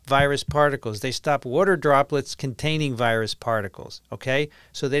stop virus particles. They stop water droplets containing virus particles, okay?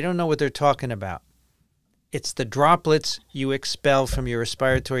 So they don't know what they're talking about. It's the droplets you expel from your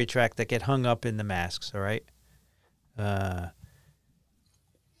respiratory tract that get hung up in the masks, all right?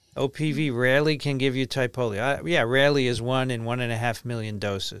 OPV rarely can give you type polio. Yeah, rarely is 1 in 1.5 million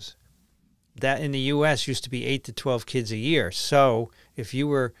doses. That in the U.S. used to be 8 to 12 kids a year. So if you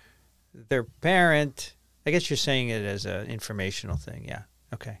were their parent, I guess you're saying it as an informational thing. Yeah.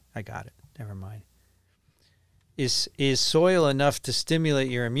 Okay. I got it. Never mind. Is soil enough to stimulate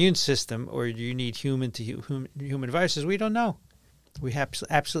your immune system, or do you need human viruses? We don't know. We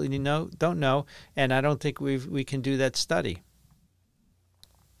absolutely don't know, and I don't think we can do that study.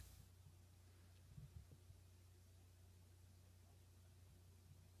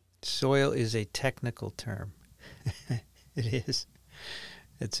 Soil is a technical term. It is.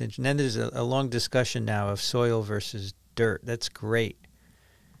 It's interesting. Then there's a long discussion now of soil versus dirt. That's great.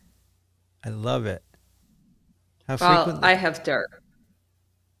 I love it. Well, I have dirt.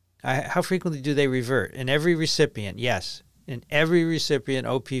 How frequently do they revert? In every recipient, yes. In every recipient,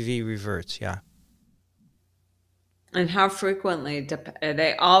 OPV reverts, yeah. And how frequently?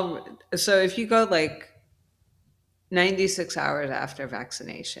 They all. So if you go like 96 hours after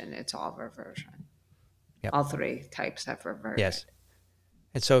vaccination, it's all reversion. Yep. All three types have reverted. Yes.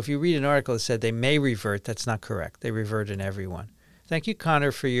 And so if you read an article that said they may revert, that's not correct. They revert in everyone. Thank you,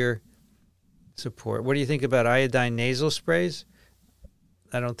 Connor, for your support. What do you think about iodine nasal sprays?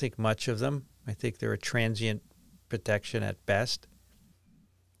 I don't think much of them. I think they're a transient protection at best.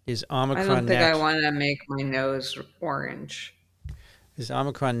 Is Omicron... I don't think I want to make my nose orange. Is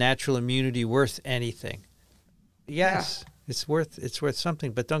Omicron natural immunity worth anything? Yes, yeah. It's worth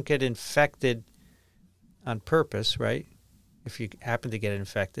something, but don't get infected on purpose, right? If you happen to get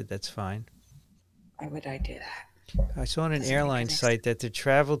infected, that's fine. Why would I do that? I saw on an airline site that to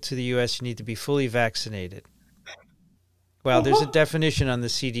travel to the U.S., you need to be fully vaccinated. Well, there's a definition on the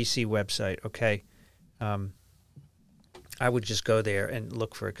CDC website, okay? I would just go there and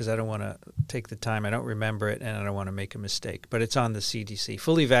look for it because I don't want to take the time. I don't remember it, and I don't want to make a mistake. But it's on the CDC.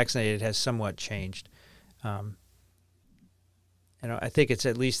 Fully vaccinated has somewhat changed. I think it's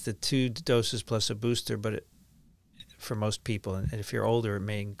at least the 2 doses plus a booster, but for most people, and if you're older, it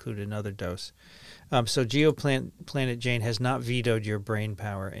may include another dose. So Planet Jane has not vetoed your brain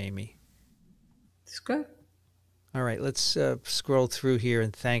power, Amy. It's good. All right, let's scroll through here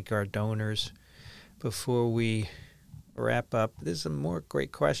and thank our donors before we wrap up. There's some more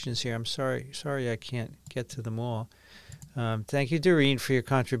great questions here. I'm sorry I can't get to them all. Thank you, Doreen, for your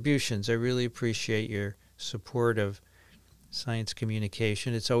contributions. I really appreciate your support of science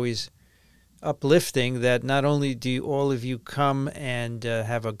communication. It's always uplifting that not only do all of you come and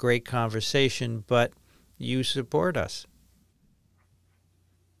have a great conversation, but you support us.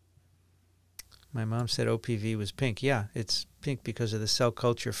 My mom said OPV was pink. Yeah, it's pink because of the cell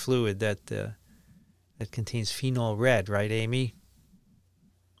culture fluid that contains phenol red, right, Amy?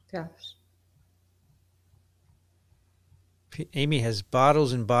 Yes. Amy has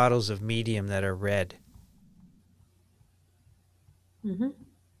bottles and bottles of medium that are red. Mm-hmm.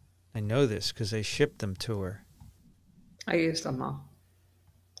 I know this because I shipped them to her. I used them all.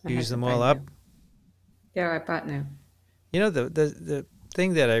 You used them all up? Yeah, I bought new. You know, the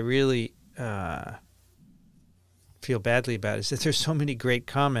thing that I really feel badly about is that there's so many great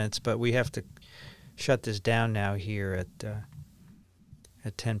comments, but we have to shut this down now here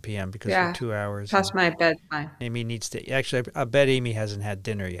at 10 p.m. because we're 2 hours. Past my bedtime. Amy needs to... Actually, I bet Amy hasn't had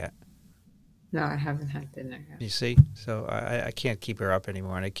dinner yet. No, I haven't had dinner yet. You see? So I can't keep her up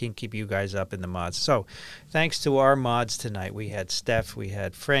anymore, and I can't keep you guys up in the mods. So thanks to our mods tonight. We had Steph, we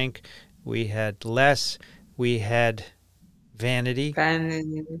had Frank, we had Les, we had Vanity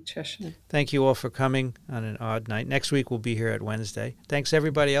Nutrition. Thank you all for coming on an odd night. Next week we'll be here at Wednesday. Thanks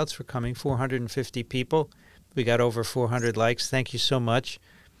everybody else for coming. 450 people. We got over 400 likes. Thank you so much.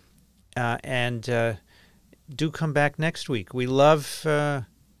 And do come back next week. We love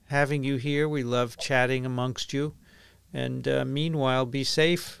having you here. We love chatting amongst you. And meanwhile, be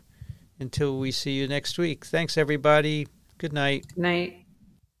safe until we see you next week. Thanks, everybody. Good night. Good night.